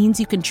support means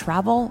you can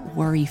travel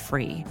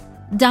worry-free.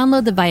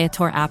 Download the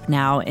Viator app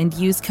now and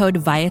use code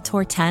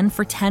Viator10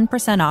 for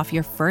 10% off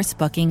your first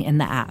booking in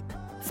the app.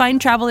 Find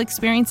travel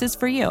experiences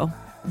for you.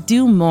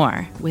 Do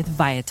more with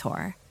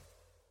Viator.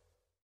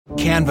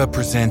 Canva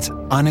presents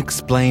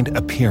Unexplained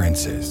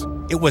Appearances.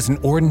 It was an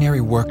ordinary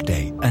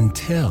workday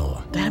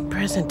until... that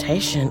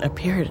presentation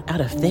appeared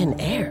out of thin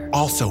air.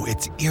 Also,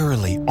 it's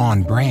eerily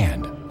on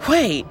brand.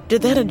 Wait,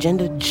 did that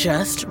agenda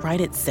just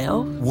write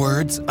itself?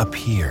 Words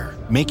appear,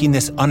 making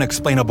this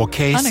unexplainable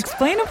case...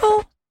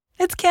 Unexplainable?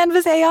 It's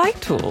Canva's AI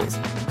tools.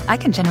 I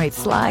can generate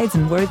slides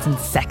and words in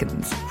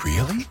seconds.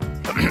 Really?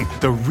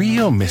 The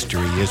real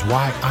mystery is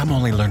why I'm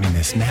only learning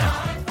this now.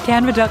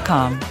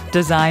 Canva.com.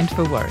 Designed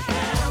for work.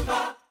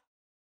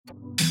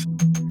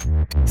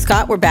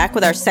 Scott, we're back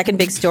with our second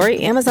big story.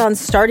 Amazon's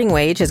starting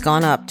wage has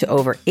gone up to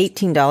over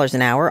 $18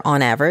 an hour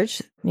on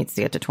average. Needs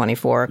to get to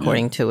 24,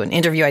 according to an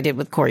interview I did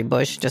with Corey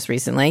Bush just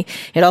recently.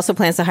 It also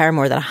plans to hire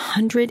more than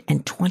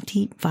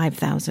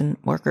 125,000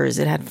 workers.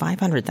 It had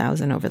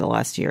 500,000 over the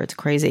last year. It's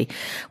crazy.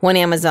 One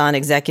Amazon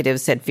executive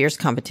said fierce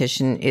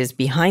competition is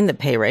behind the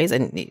pay raise,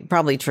 and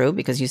probably true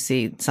because you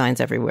see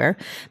signs everywhere.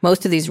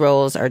 Most of these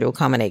roles are to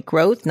accommodate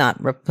growth,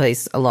 not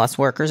replace lost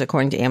workers,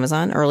 according to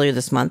Amazon. Earlier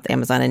this month,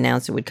 Amazon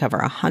announced it would cover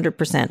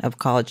 100% of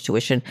college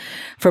tuition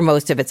for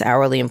most of its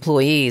hourly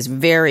employees.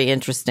 Very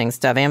interesting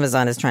stuff.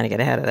 Amazon is trying to get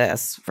ahead of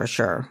this. For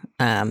sure.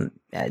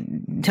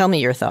 Tell me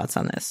your thoughts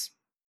on this.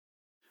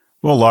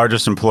 Well,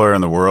 largest employer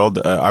in the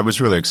world. I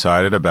was really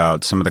excited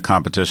about some of the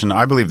competition.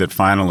 I believe that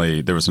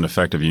finally there was an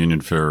effective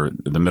union for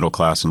the middle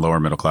class and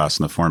lower middle class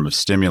in the form of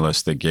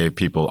stimulus that gave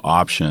people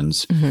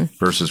options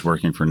versus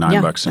working for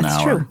 $9 an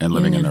hour and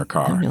living in their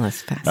car.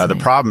 The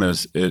problem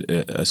is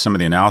some of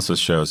the analysis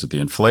shows that the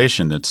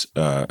inflation that's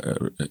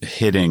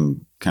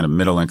hitting kind of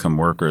middle income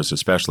workers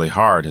especially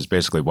hard has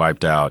basically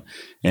wiped out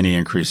any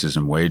increases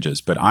in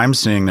wages. But I'm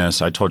seeing this.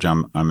 I told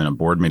you I'm in a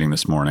board meeting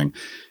this morning.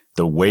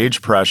 The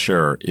wage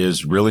pressure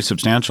is really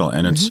substantial,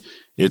 and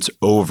it's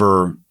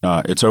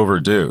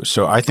overdue.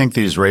 So I think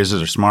these raises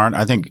are smart.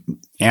 I think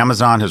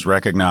Amazon has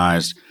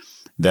recognized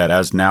that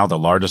as now the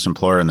largest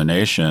employer in the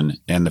nation,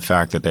 and the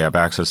fact that they have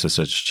access to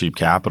such cheap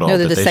capital, no,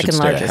 they're that the they second should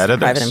stay largest ahead of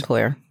this. private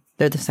employer.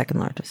 They're the second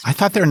largest. I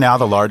thought they're now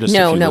the largest.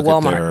 No,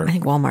 Walmart. I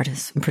think Walmart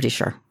is. I'm pretty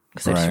sure.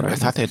 Right. I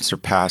thought they had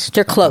surpassed.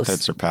 They're close. They'd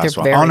surpassed.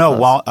 They're very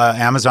close.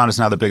 Amazon is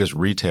now the biggest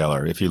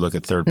retailer if you look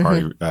at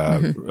third-party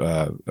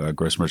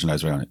gross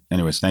merchandise value.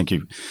 Anyways, thank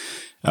you.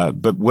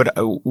 But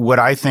what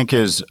I think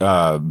is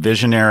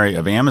visionary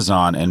of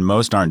Amazon, and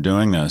most aren't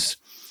doing this,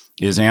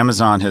 is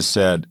Amazon has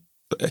said,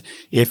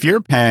 if you're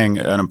paying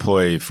an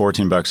employee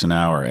 $14 an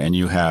hour and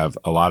you have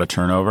a lot of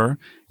turnover,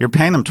 you're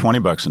paying them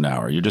 $20 an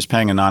hour. You're just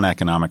paying a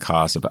non-economic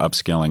cost of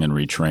upskilling and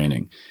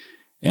retraining.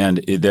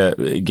 And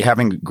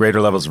having greater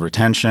levels of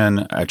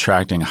retention,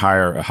 attracting a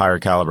higher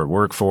caliber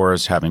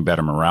workforce, having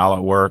better morale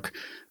at work,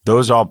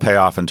 those all pay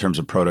off in terms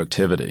of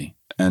productivity.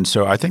 And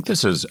so I think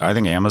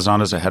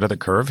Amazon is ahead of the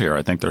curve here.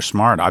 I think they're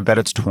smart. I bet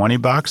it's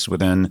 $20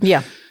 within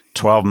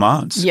 12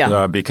 months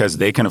because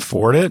they can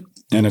afford it.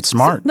 And it's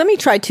smart. So let me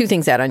try two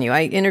things out on you.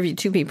 I interviewed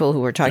two people who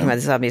were talking about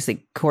this.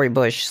 Obviously, Cori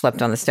Bush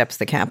slept on the steps of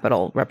the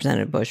Capitol,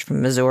 Representative Bush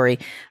from Missouri,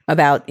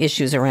 about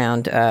issues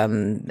around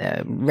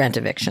rent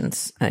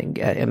evictions,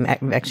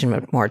 eviction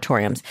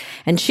moratoriums.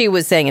 And she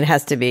was saying it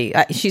has to be,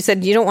 she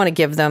said, you don't want to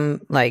give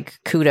them like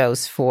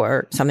kudos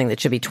for something that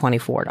should be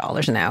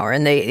 $24 an hour.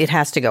 And it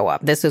has to go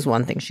up. This is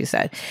one thing she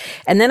said.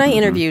 And then I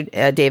interviewed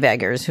Dave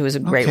Eggers, who is a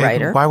great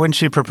writer. Why wouldn't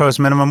she propose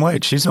minimum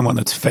wage? She's the one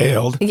that's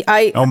failed.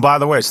 And by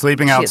the way,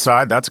 sleeping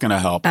outside, that's going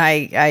to help.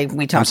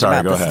 We talked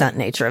about the stunt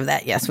nature of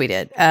that. Yes, we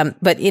did.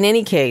 But in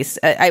any case,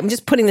 I'm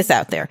just putting this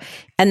out there.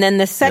 And then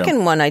the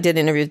second one, I did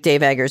interview with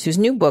Dave Eggers, whose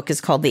new book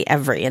is called The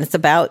Every, and it's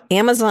about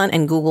Amazon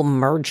and Google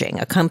merging,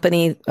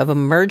 a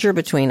merger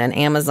between an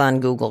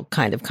Amazon Google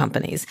kind of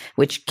companies,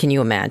 which can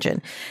you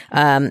imagine?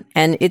 And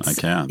it's,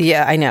 I can.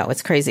 Yeah, I know.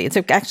 It's crazy. It's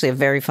actually a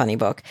very funny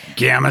book.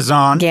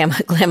 Gamazon?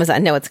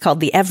 No, it's called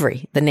The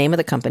Every. The name of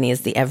the company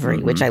is The Every,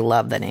 which I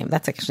love the name.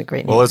 That's actually a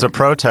great name. Well, as a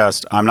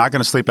protest, I'm not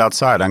going to sleep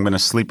outside. I'm going to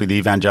sleep with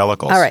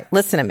evangelicals. All right,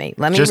 listen to me.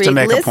 Let me Just to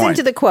make a listen point.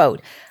 to the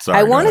quote. Sorry,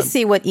 I want go to ahead.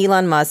 see what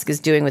Elon Musk is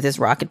doing with his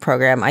rocket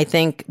program. I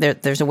think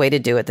there's a way to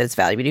do it that's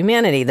valuable to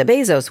humanity. The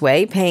Bezos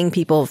way, paying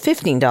people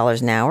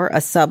 $15 an hour, a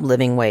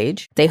sub-living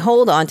wage. They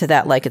hold on to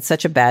that like it's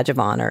such a badge of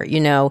honor. You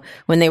know,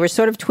 when they were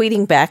sort of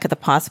tweeting back at the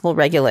possible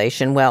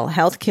regulation, well,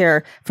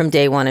 healthcare from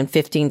day one and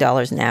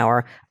 $15 an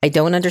hour, I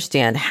don't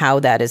understand how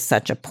that is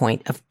such a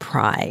point of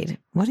pride.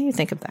 What do you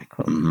think of that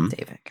quote,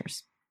 Dave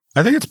Eggers?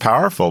 I think it's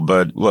powerful,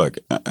 but look,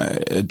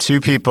 two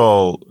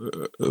people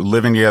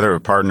living together,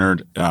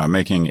 partnered,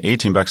 making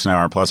 $18 an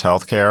hour plus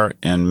healthcare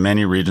in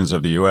many regions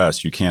of the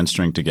U.S., you can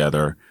string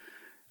together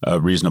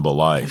a reasonable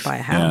life. Buy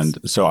a house. And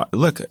so,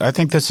 look, I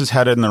think this is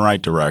headed in the right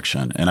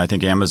direction. And I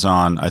think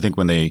Amazon,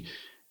 when they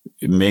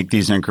make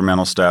these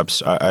incremental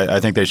steps, I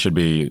think they should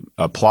be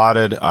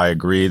applauded. I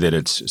agree that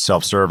it's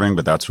self-serving,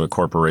 but that's what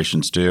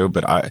corporations do.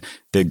 But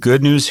the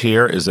good news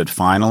here is that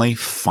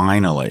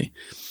finally,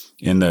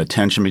 in the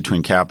tension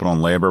between capital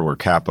and labor, where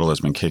capital has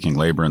been kicking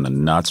labor in the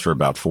nuts for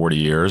about 40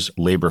 years,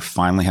 labor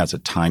finally has a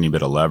tiny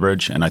bit of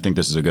leverage. And I think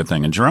this is a good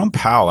thing. And Jerome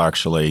Powell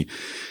actually,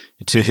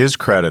 to his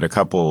credit,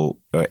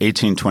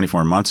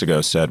 24 months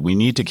ago said, we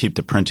need to keep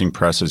the printing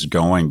presses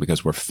going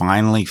because we're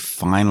finally,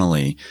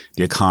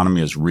 the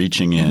economy is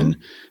reaching in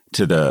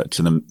to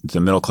the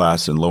middle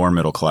class and lower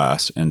middle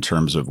class in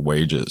terms of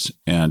wages.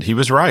 And he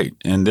was right.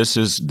 And this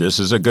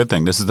is a good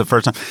thing. This is the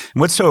first time.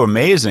 And what's so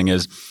amazing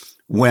is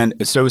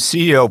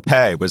CEO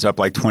pay was up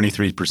like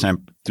 23%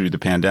 through the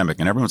pandemic.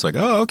 And everyone's like,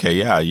 oh, okay,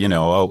 yeah,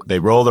 they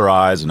roll their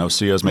eyes and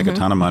CEOs make a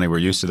ton of money. We're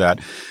used to that.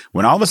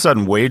 When all of a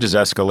sudden wages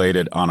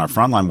escalated on our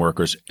frontline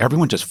workers,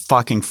 everyone just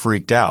fucking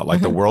freaked out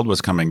like the world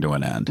was coming to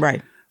an end.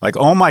 Right. Like,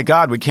 oh my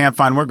God, we can't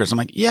find workers. I'm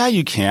like, yeah,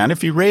 you can.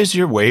 If you raise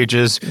your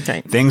wages,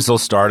 things will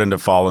start to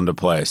fall into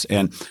place.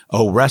 And,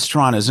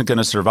 restaurant isn't going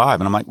to survive.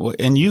 And I'm like, well,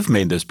 and you've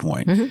made this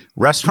point.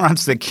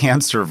 Restaurants that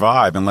can't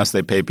survive unless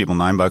they pay people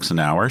 $9 an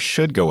hour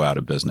should go out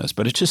of business.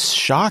 But it's just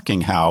shocking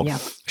how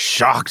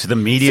shocked the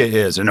media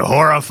is and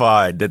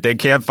horrified that they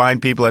can't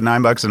find people at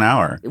 $9 an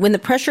hour. When the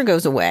pressure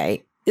goes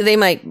away, they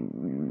might.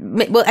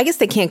 Well, I guess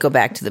they can't go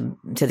back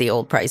to the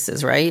old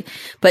prices, right?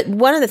 But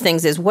one of the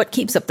things is what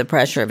keeps up the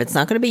pressure. If it's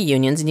not going to be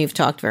unions, and you've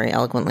talked very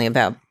eloquently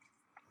about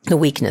the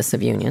weakness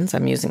of unions.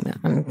 I'm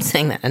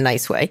saying that in a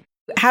nice way.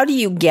 How do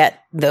you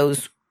get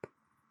those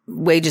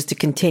wages to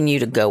continue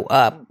to go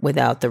up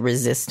without the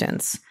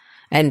resistance,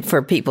 and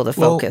for people to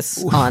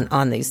focus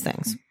on these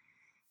things?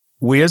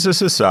 We as a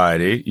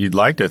society, you'd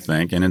like to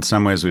think, and in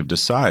some ways we've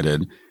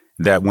decided,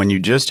 that when you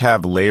just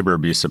have labor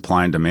be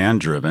supply and demand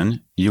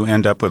driven, you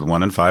end up with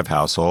 1 in 5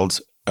 households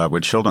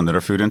with children that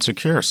are food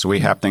insecure. So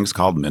we have things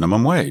called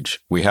minimum wage.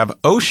 We have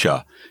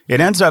OSHA.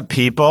 It ends up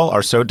people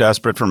are so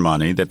desperate for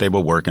money that they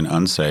will work in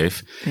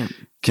unsafe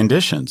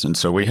conditions. And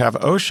so we have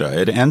OSHA.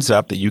 It ends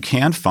up that you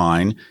can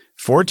find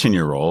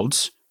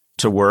 14-year-olds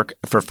to work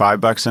for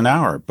 $5 an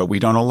hour, but we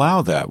don't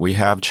allow that. We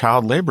have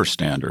child labor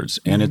standards,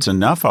 and it's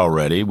enough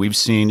already. We've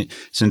seen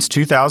since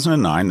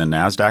 2009, the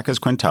NASDAQ has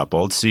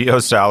quintupled,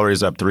 CEO salary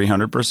is up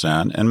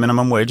 300%, and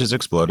minimum wage has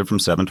exploded from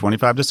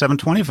 $7.25 to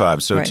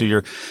 $7.25. So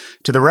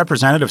to the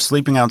representative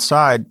sleeping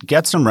outside,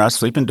 get some rest,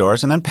 sleep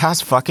indoors, and then pass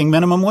fucking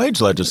minimum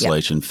wage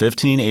legislation,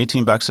 $15,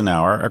 $18 an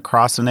hour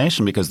across the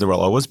nation, because there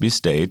will always be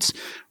states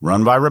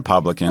run by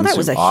Republicans. Well, that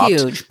was a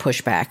huge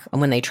pushback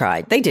when they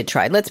tried. They did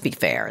try. Let's be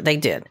fair. They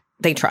did.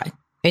 They tried.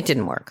 It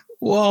didn't work.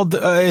 Well,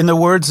 in the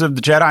words of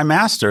the Jedi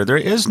Master, there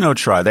is no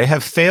try. They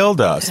have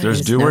failed us. There's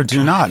do or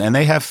do not. And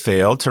they have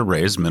failed to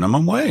raise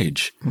minimum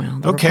wage.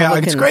 Well, okay,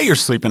 it's great you're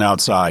sleeping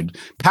outside.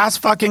 Pass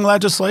fucking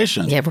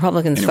legislation. Yeah,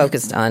 Republicans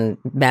focused on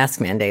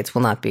mask mandates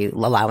will not be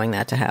allowing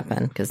that to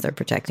happen because they're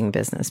protecting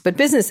business. But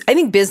I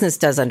think business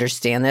does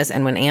understand this.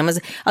 And when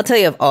Amazon, I'll tell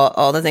you of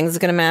all the things that's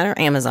going to matter,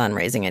 Amazon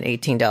raising it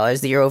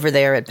 $18. You're over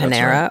there at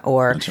Panera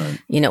or,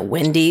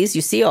 Wendy's.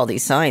 You see all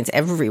these signs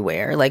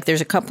everywhere. Like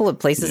there's a couple of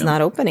places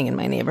not opening in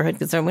my neighborhood neighborhood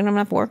because we don't have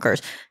enough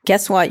workers.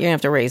 Guess what? You're going to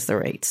have to raise the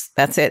rates.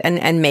 That's it.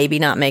 And maybe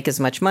not make as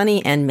much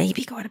money and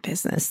maybe go out of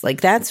business.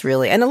 Like that's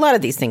really, and a lot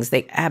of these things,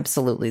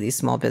 these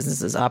small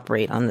businesses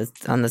operate on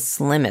the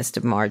slimmest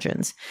of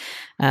margins.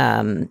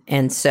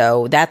 And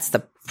so that's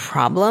the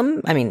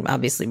problem. I mean,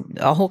 obviously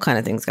a whole kind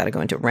of thing's got to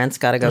go into it. Rent's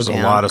got to go down.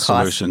 There's a lot of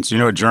solutions. You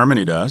know what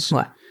Germany does?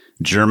 What?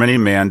 Germany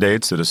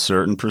mandates that a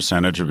certain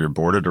percentage of your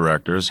board of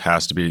directors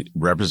has to be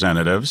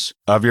representatives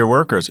of your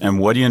workers. And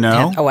what do you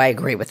know? Oh, I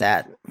agree with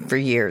that. For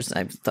years,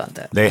 I've thought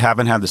that. They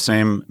haven't had the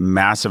same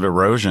massive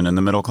erosion in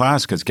the middle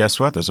class because guess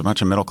what? There's a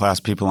bunch of middle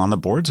class people on the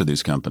boards of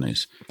these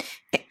companies.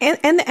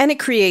 And it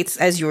creates,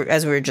 as we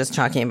were just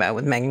talking about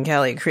with Megyn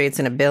Kelly, it creates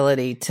an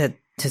ability to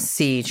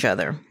see each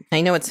other. I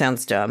know it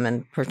sounds dumb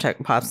and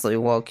possibly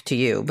woke to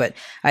you, but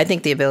I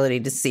think the ability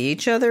to see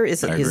each other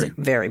is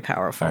very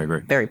powerful. I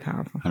agree. Very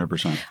powerful.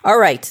 100%. All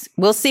right.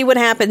 We'll see what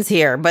happens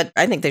here, but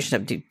I think they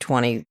should do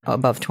 20,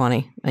 above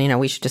 20. You know,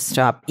 we should just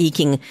stop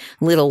eking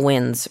little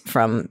wins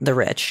from the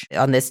rich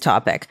on this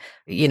topic.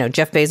 You know,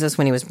 Jeff Bezos,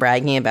 when he was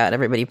bragging about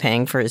everybody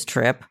paying for his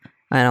trip,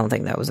 I don't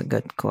think that was a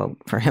good quote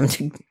for him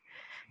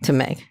to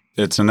make.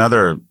 It's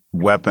another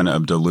weapon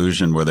of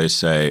delusion where they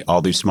say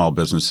all these small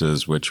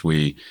businesses, which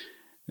we,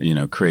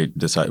 create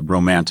this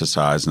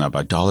romanticize and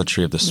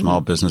idolatry of the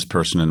small business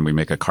person, and we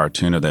make a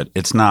cartoon of that.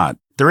 It's not.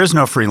 There is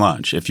no free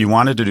lunch. If you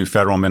wanted to do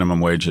federal minimum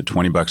wage at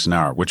 $20 an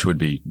hour, which would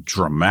be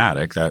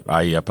dramatic, that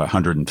i.e. up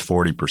 140%,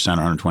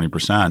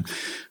 120%,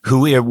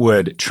 who it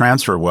would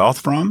transfer wealth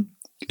from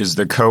is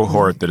the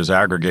cohort that has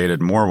aggregated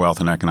more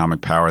wealth and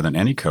economic power than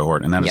any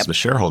cohort, and that is the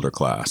shareholder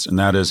class. And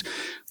that is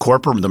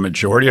the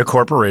majority of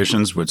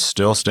corporations would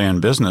still stay in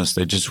business.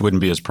 They just wouldn't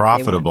be as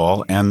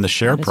profitable, and the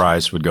share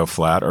price would go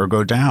flat or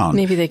go down.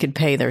 Maybe they could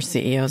pay their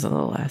CEOs a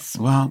little less.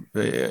 Well,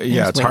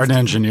 it's hard to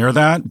engineer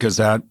that because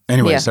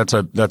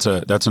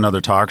that's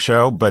another talk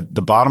show. But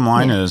the bottom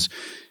line is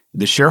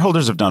the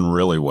shareholders have done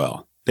really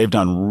well. They've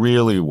done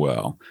really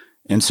well.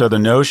 And so the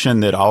notion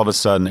that all of a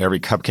sudden every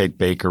cupcake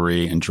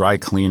bakery and dry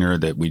cleaner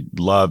that we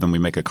love and we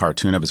make a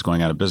cartoon of is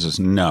going out of business,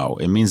 no.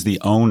 It means the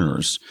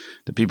owners,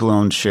 the people who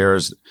own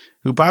shares,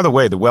 who, by the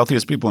way, the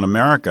wealthiest people in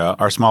America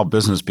are small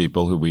business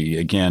people who we,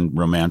 again,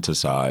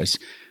 romanticize.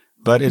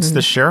 But it's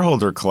the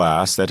shareholder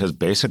class that has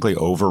basically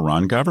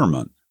overrun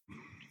government.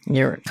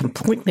 You're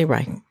completely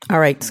right. All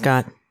right,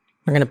 Scott.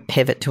 We're going to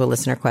pivot to a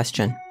listener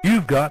question.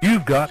 You've got.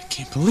 I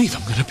can't believe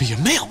I'm going to be a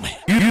mailman.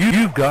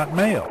 You've got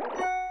mail.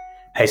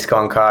 Hey,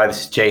 Scott and Kai,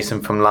 this is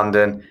Jason from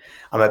London.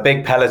 I'm a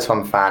big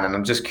Peloton fan, and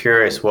I'm just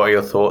curious, what are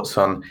your thoughts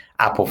on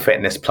Apple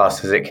Fitness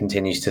Plus as it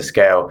continues to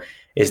scale?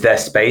 Is there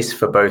space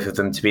for both of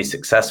them to be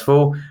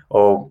successful,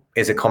 or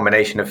is a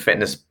combination of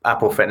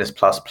Apple Fitness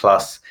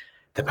Plus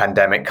the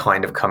pandemic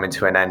kind of coming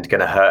to an end going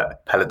to hurt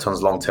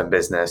Peloton's long-term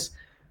business?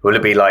 Will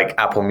it be like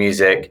Apple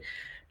Music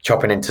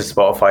chopping into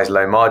Spotify's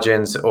low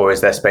margins, or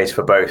is there space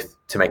for both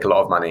to make a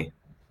lot of money?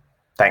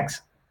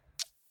 Thanks.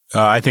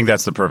 I think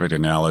that's the perfect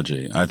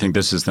analogy. I think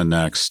this is the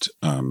next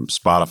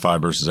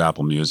Spotify versus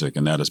Apple Music,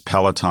 and that is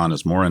Peloton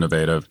is more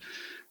innovative.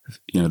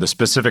 The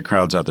specific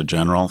crowd's out the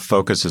general.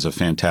 Focus is a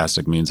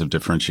fantastic means of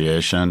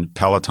differentiation.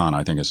 Peloton,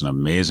 I think, is an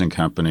amazing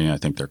company. I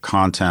think their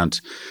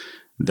content,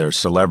 their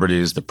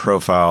celebrities, the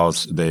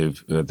profiles,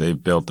 they've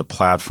built the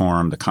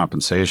platform, the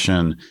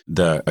compensation,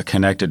 a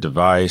connected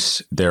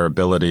device, their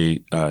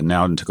ability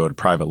now to go to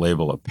private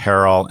label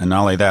apparel. And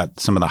not only that,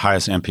 some of the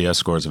highest NPS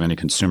scores of any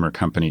consumer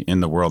company in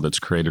the world that's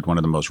created one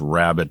of the most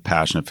rabid,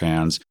 passionate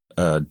fans.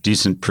 A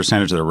decent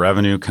percentage of their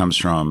revenue comes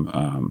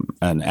from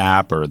an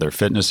app or their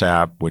fitness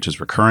app, which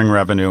is recurring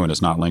revenue and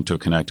is not linked to a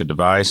connected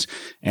device.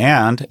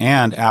 And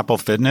Apple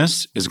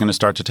Fitness is going to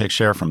start to take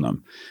share from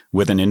them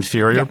with an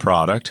inferior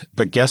product.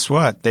 But guess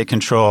what? They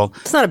control.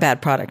 It's not a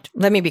bad product.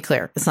 Let me be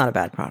clear. It's not a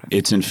bad product.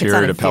 It's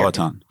inferior to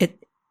Peloton.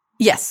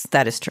 Yes,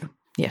 that is true.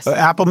 Yes.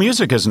 Apple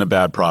Music isn't a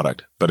bad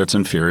product, but it's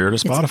inferior to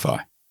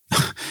Spotify.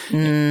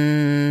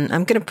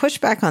 I'm going to push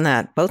back on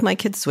that. Both my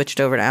kids switched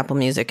over to Apple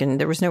Music, and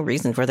there was no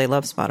reason for it. They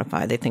love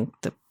Spotify. They think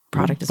the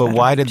product is better. But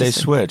why did they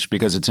switch?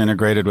 Because it's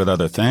integrated with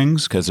other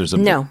things? Because there's a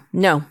No.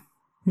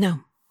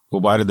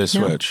 Well, why did they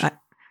switch?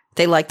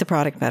 They like the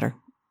product better.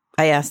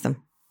 I asked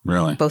them.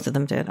 Really? Both of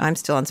them did. I'm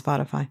still on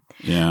Spotify.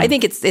 Yeah. I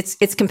think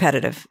it's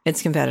competitive.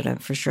 It's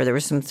competitive for sure. There were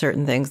some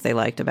certain things they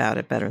liked about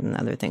it better than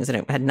other things, and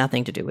it had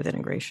nothing to do with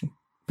integration.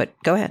 But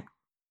go ahead.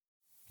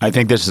 I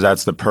think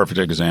that's the perfect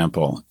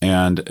example.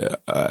 And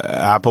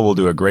Apple will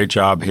do a great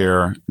job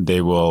here.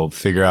 They will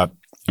figure out,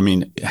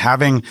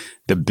 having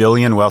the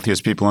billion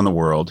wealthiest people in the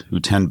world who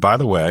tend, by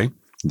the way,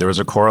 there is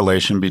a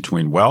correlation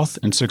between wealth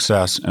and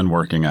success and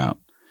working out.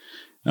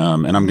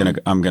 And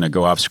I'm gonna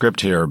go off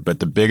script here,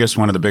 but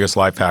one of the biggest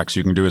life hacks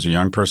you can do as a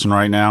young person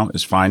right now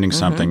is finding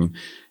something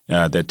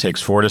that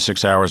takes 4 to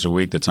 6 hours a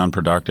week that's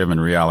unproductive and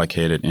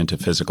reallocate it into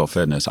physical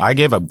fitness. I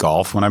gave up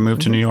golf when I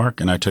moved to New York,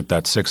 and I took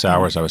that 6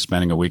 hours I was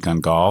spending a week on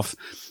golf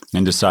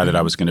and decided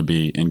I was going to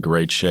be in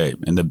great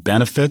shape. And the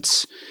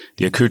benefits,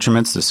 the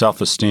accoutrements, the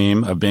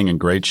self-esteem of being in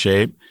great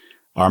shape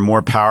are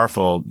more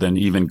powerful than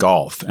even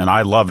golf. And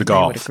I loved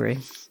golf. I would agree.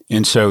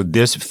 And so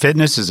this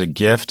fitness is a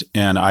gift,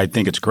 and I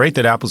think it's great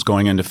that Apple's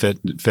going into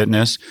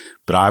fitness,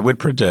 but I would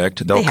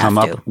predict they'll come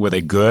up with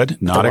a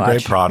good, not a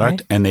great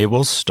product, right? And they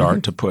will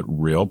start to put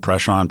real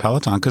pressure on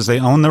Peloton because they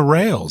own the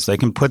rails. They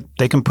can put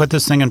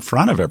this thing in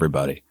front of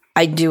everybody.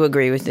 I do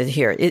agree with it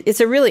here. It's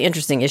a really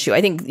interesting issue.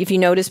 I think if you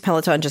notice,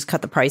 Peloton just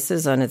cut the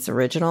prices on its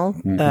original.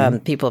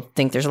 People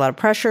think there's a lot of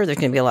pressure. There's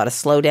going to be a lot of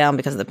slowdown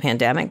because of the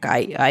pandemic.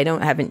 I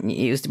haven't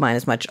used mine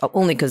as much,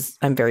 only because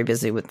I'm very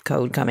busy with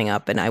code coming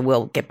up, and I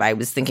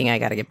was thinking I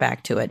got to get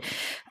back to it.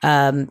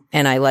 And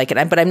I like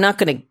it. But I'm not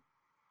going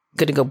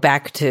to go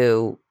back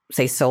to,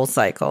 say,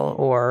 SoulCycle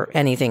or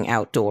anything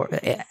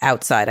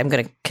outside. I'm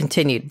going to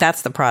continue.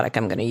 That's the product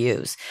I'm going to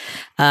use.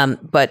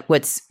 But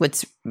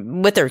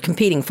what they're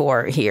competing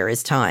for here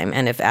is time.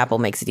 And if Apple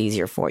makes it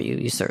easier for you,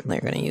 you certainly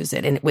are going to use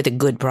it, and with a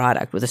good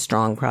product, with a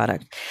strong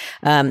product.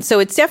 So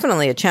it's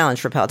definitely a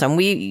challenge for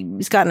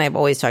Peloton. Scott and I have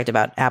always talked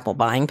about Apple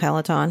buying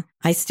Peloton.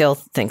 I still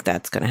think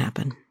that's going to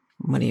happen.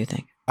 What do you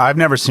think? I've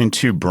never seen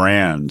two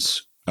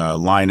brands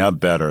line up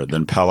better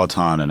than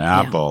Peloton and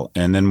Apple.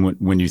 Yeah. And then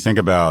when you think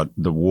about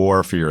the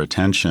war for your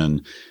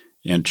attention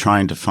and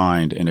trying to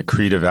find an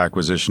accretive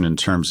acquisition in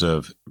terms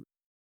of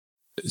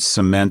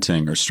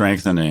cementing or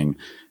strengthening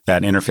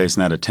that interface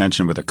and that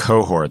attention with a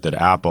cohort that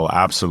Apple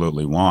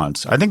absolutely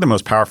wants. I think the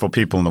most powerful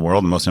people in the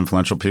world, the most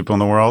influential people in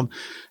the world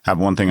have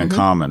one thing in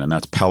common, and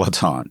that's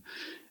Peloton.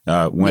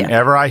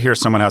 Whenever I hear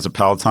someone has a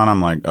Peloton,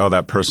 I'm like, oh,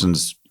 that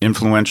person's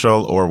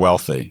influential or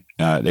wealthy.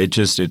 That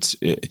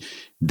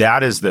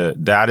is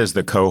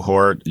the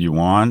cohort you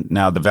want.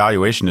 Now, the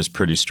valuation is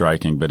pretty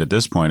striking, but at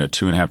this point, at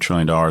 $2.5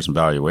 trillion in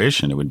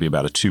valuation, it would be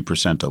about a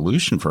 2%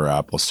 dilution for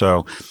Apple.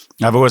 So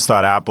I've always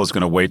thought Apple's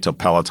going to wait till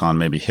Peloton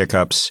maybe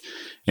hiccups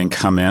and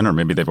come in, or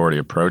maybe they've already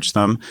approached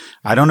them.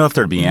 I don't know if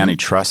there'd be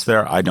antitrust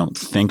there. I don't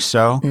think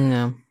so.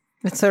 No.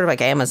 It's sort of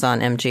like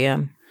Amazon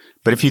MGM.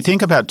 But if you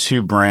think about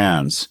two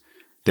brands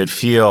that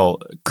feel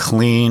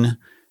clean,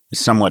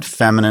 somewhat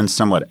feminine,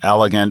 somewhat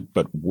elegant,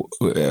 but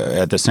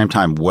at the same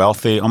time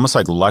wealthy, almost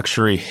like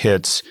luxury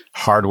hits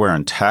hardware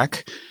and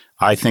tech,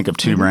 I think of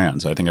two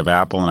brands. I think of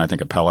Apple and I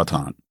think of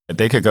Peloton.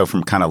 They could go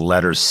from kind of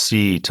letter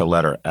C to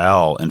letter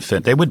L and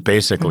fit. They would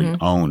basically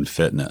own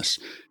fitness.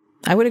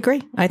 I would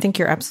agree. I think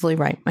you're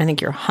absolutely right. I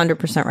think you're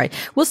 100% right.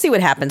 We'll see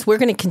what happens. We're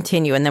going to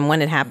continue. And then when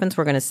it happens,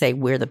 we're going to say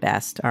we're the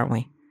best, aren't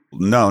we?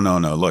 No.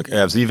 Look,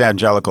 as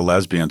evangelical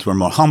lesbians, we're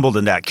more humble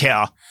than that,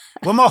 Cal.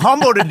 We're more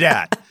humble than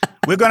that.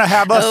 We're going to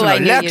have us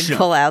an election.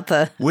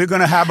 We're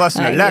going to have us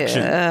an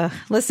election.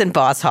 Listen,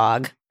 Boss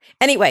Hog.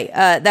 Anyway,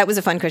 that was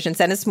a fun question.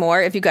 Send us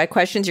more. If you've got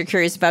questions you're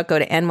curious about, go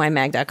to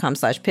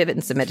nymag.com/pivot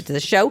and submit it to the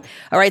show.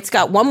 All right,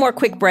 Scott, one more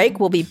quick break.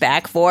 We'll be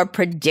back for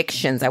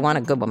predictions. I want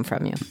a good one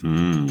from you.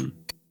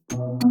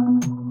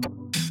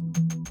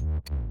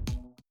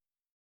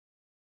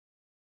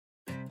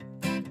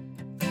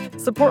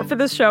 Support for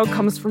this show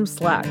comes from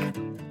Slack.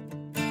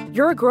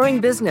 You're a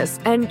growing business,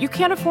 and you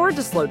can't afford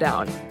to slow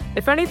down.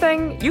 If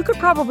anything, you could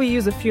probably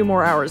use a few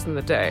more hours in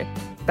the day.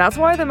 That's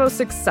why the most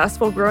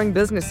successful growing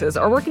businesses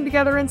are working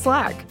together in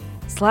Slack.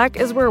 Slack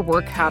is where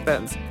work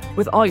happens,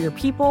 with all your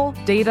people,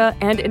 data,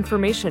 and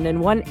information in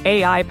one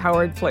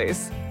AI-powered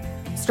place.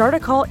 Start a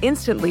call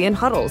instantly in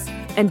huddles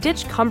and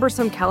ditch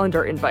cumbersome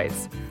calendar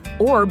invites.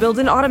 Or build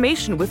an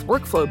automation with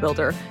Workflow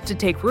Builder to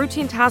take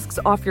routine tasks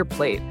off your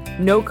plate.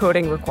 No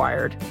coding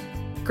required.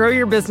 Grow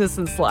your business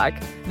in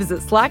Slack.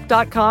 Visit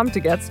slack.com to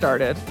get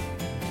started.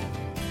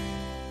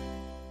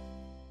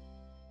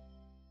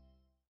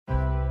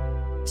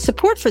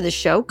 Support for this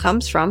show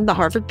comes from the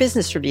Harvard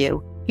Business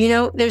Review. You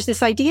know, there's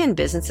this idea in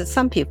business that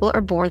some people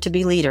are born to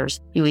be leaders.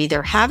 You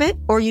either have it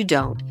or you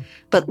don't.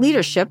 But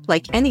leadership,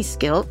 like any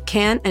skill,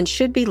 can and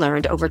should be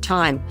learned over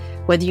time.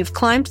 Whether you've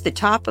climbed to the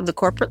top of the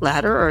corporate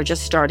ladder or are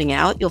just starting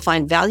out, you'll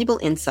find valuable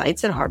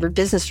insights at Harvard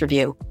Business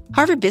Review.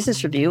 Harvard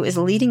Business Review is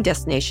a leading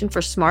destination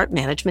for smart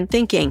management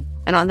thinking.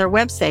 And on their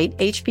website,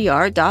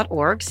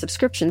 hbr.org,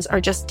 subscriptions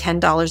are just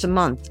 $10 a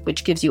month,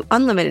 which gives you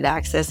unlimited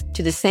access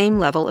to the same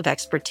level of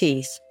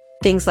expertise.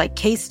 Things like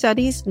case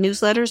studies,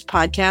 newsletters,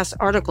 podcasts,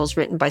 articles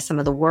written by some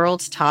of the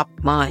world's top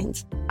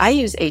minds. I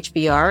use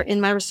HBR in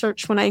my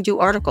research when I do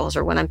articles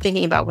or when I'm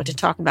thinking about what to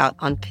talk about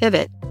on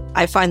Pivot.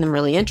 I find them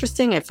really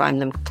interesting. I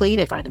find them complete.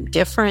 I find them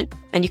different.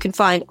 And you can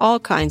find all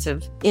kinds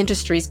of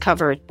industries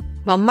covered.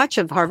 While much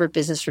of Harvard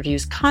Business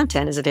Review's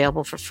content is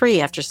available for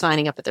free after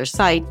signing up at their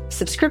site,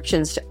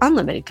 subscriptions to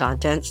unlimited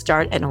content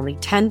start at only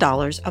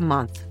 $10 a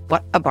month.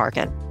 What a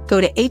bargain.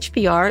 Go to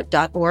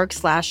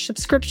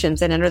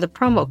hbr.org/subscriptions and enter the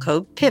promo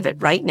code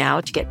PIVOT right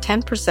now to get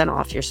 10%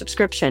 off your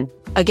subscription.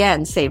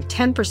 Again, save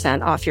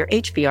 10% off your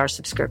HBR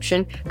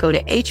subscription. Go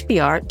to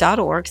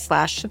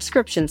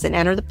hbr.org/subscriptions and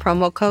enter the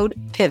promo code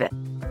PIVOT.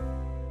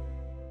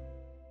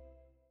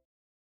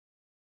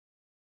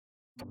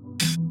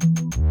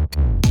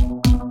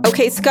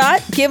 Okay,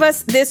 Scott, give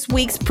us this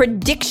week's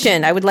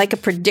prediction. I would like a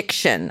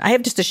prediction. I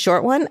have just a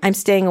short one. I'm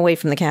staying away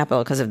from the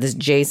Capitol because of this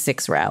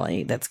J6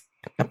 rally that's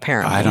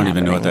apparently I don't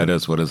even know what happening. that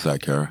is. What is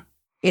that, Kara?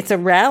 It's a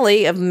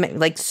rally of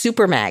like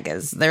super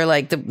MAGAs. They're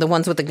like the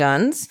ones with the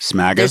guns.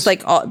 Smagas? There's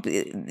like all,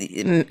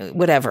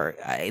 whatever.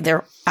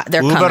 They're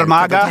coming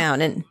to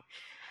town, and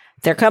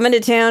they're coming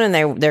to town,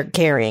 and they're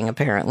carrying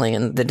apparently,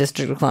 and the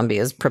District of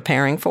Columbia is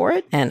preparing for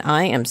it. And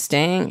I am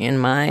staying in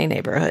my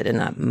neighborhood and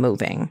not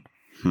moving.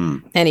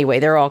 Anyway,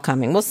 they're all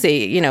coming. We'll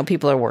see. You know,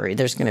 people are worried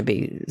there's going to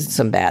be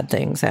some bad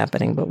things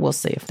happening, but we'll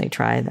see if they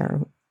try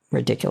their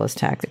ridiculous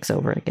tactics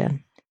over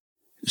again.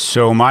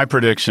 So my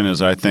prediction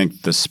is I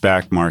think the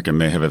SPAC market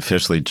may have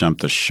officially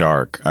jumped the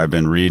shark. I've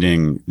been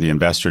reading the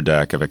investor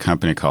deck of a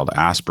company called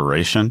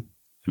Aspiration.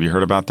 Have you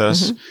heard about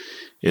this?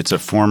 It's a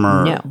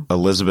former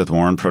Elizabeth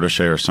Warren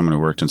protege or someone who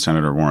worked in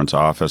Senator Warren's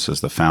office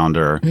as the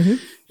founder.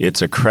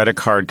 It's a credit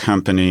card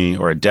company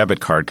or a debit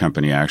card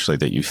company, actually,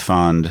 that you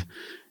fund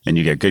and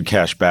you get good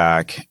cash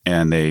back.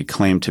 And they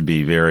claim to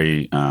be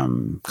very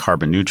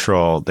carbon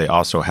neutral. They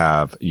also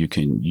have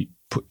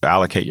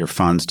allocate your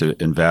funds to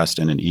invest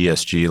in an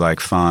ESG-like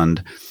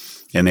fund,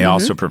 and they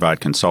also provide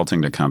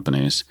consulting to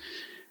companies.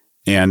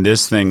 And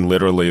this thing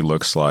literally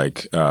looks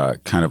like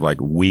kind of like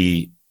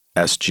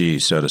WeSG,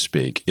 so to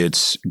speak.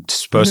 It's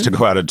supposed to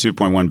go out at a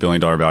 $2.1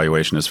 billion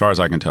valuation. As far as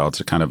I can tell,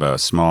 it's a kind of a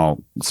small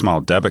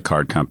debit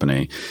card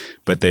company,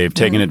 but they've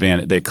taken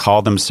advantage. They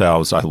call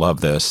themselves, I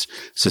love this,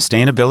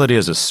 sustainability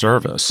as a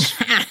service.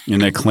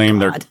 And they claim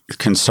their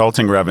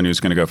consulting revenue is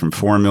going to go from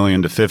 $4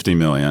 million to $50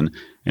 million.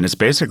 And it's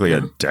basically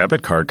a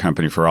debit card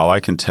company, for all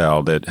I can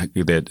tell, that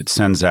it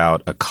sends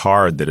out a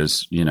card that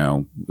is, you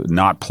know,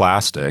 not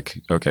plastic.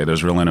 Okay,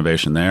 there's real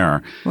innovation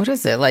there. What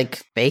is it,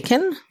 like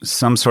bacon?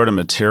 Some sort of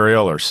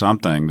material or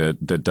something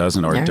that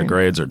doesn't or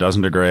degrades or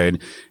doesn't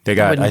degrade. They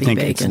got, I think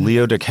it's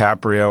Leo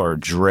DiCaprio or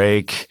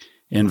Drake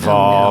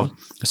involved.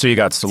 So you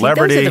got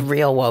celebrity. See, those are the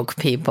real woke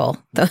people.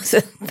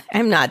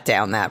 I'm not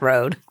down that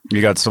road.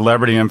 You got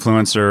celebrity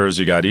influencers,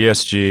 you got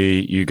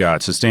ESG, you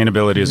got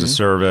sustainability as a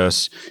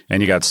service,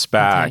 and you got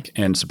SPAC.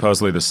 And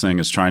supposedly this thing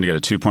is trying to get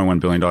a $2.1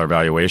 billion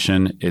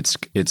valuation. It's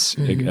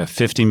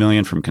 $50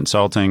 million from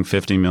consulting,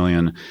 $50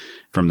 million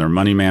from their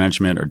money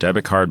management or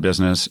debit card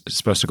business. It's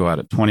supposed to go out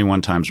at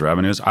 21 times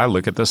revenues. I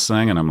look at this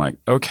thing and I'm like,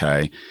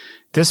 okay,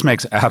 this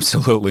makes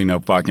absolutely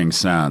no fucking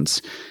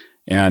sense.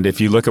 And if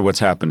you look at what's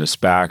happened to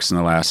SPACs in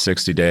the last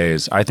 60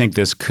 days, I think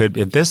this could,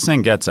 if this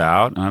thing gets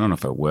out, I don't know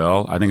if it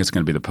will, I think it's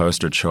going to be the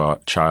poster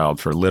child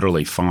for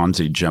literally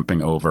Fonzie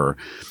jumping over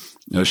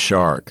a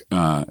shark.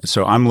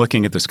 So I'm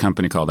looking at this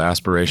company called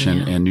Aspiration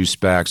and new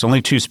SPACs.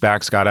 Only 2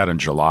 SPACs got out in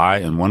July,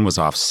 and one was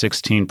off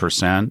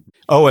 16%.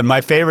 Oh, and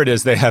my favorite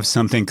is they have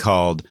something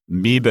called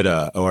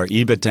MEBITDA or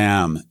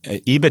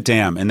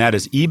EBITDA, and that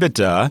is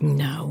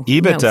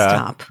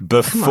EBITDA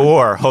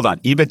before, hold on,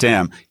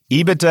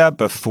 EBITDA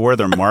before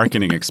their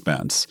marketing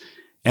expense.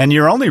 And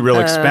your only real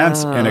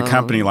expense in a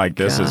company like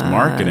this is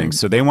marketing.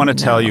 So they want to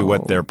tell you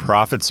what their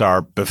profits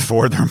are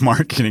before their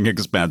marketing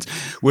expense,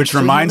 which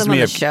reminds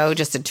me of show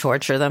just to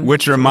torture them.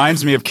 Which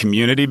reminds me of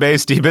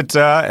community-based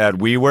EBITDA at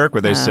WeWork,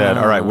 where they said,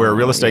 "All right, we're a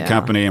real estate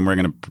company, and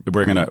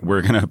we're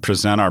gonna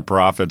present our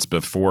profits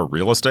before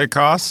real estate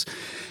costs."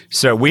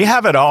 So we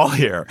have it all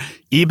here.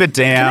 EBITDA.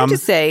 Can I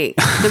just say,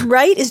 the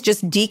right is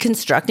just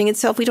deconstructing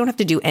itself. We don't have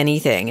to do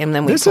anything. And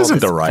then we This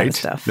isn't the right. Kind of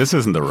stuff. This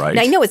isn't the right.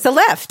 I know, it's the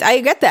left.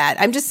 I get that.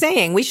 I'm just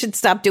saying we should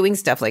stop doing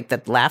stuff like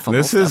that laughable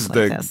This is stuff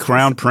the like this.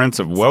 Crown Prince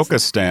of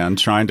Wokistan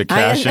trying to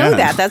cash in. I know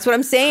that. That's what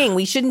I'm saying.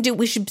 We should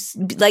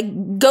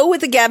like go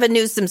with the Gavin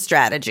Newsom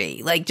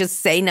strategy. Like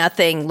just say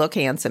nothing, look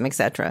handsome,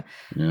 etc.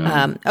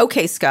 Yeah.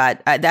 Okay,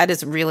 Scott, that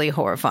is really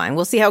horrifying.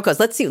 We'll see how it goes.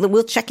 Let's see.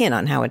 We'll check in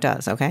on how it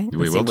does, okay? We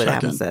will see what check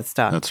happens in. to that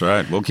stock. That's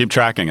right. We'll keep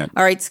tracking it.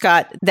 All right,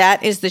 Scott,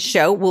 that is the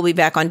show. We'll be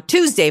back on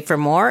Tuesday for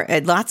more.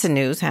 Lots of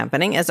news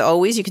happening. As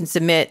always, you can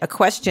submit a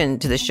question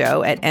to the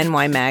show at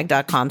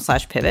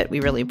nymag.com/pivot.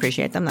 We really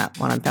appreciate them. That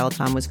one on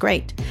Peloton was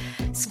great.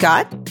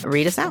 Scott,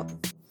 read us out.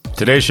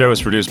 Today's show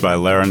is produced by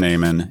Lara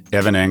Naiman,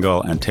 Evan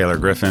Engel, and Taylor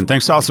Griffin.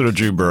 Thanks also to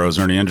Drew Burrows.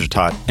 Ernie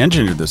Indratott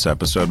engineered this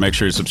episode. Make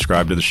sure you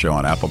subscribe to the show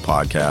on Apple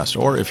Podcasts,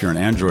 or if you're an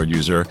Android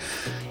user,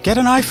 get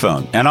an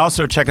iPhone. And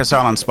also check us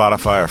out on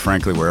Spotify or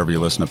frankly, wherever you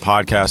listen to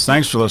podcasts.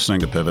 Thanks for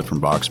listening to Pivot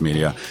from Vox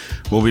Media.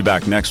 We'll be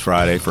back next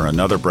Friday for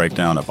another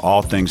breakdown of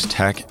all things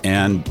tech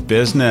and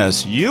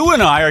business. You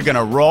and I are going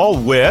to roll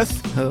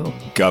with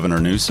Governor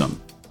Newsom.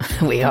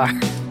 We are.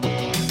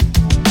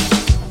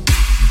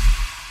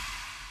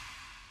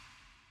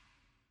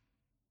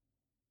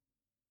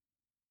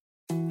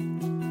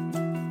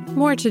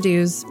 More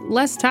to-dos,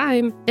 less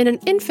time, and an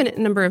infinite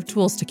number of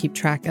tools to keep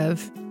track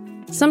of.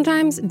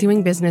 Sometimes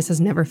doing business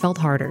has never felt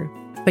harder,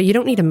 but you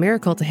don't need a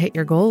miracle to hit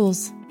your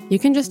goals. You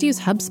can just use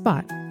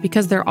HubSpot,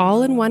 because their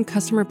all-in-one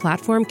customer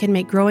platform can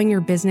make growing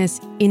your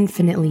business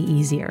infinitely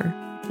easier.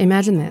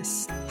 Imagine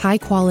this: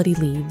 high-quality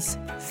leads,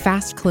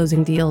 fast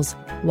closing deals,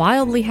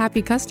 wildly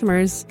happy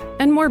customers,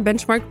 and more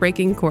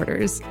benchmark-breaking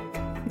quarters.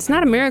 It's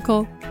not a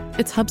miracle,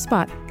 it's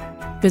HubSpot.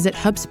 Visit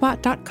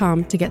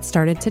HubSpot.com to get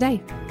started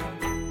today.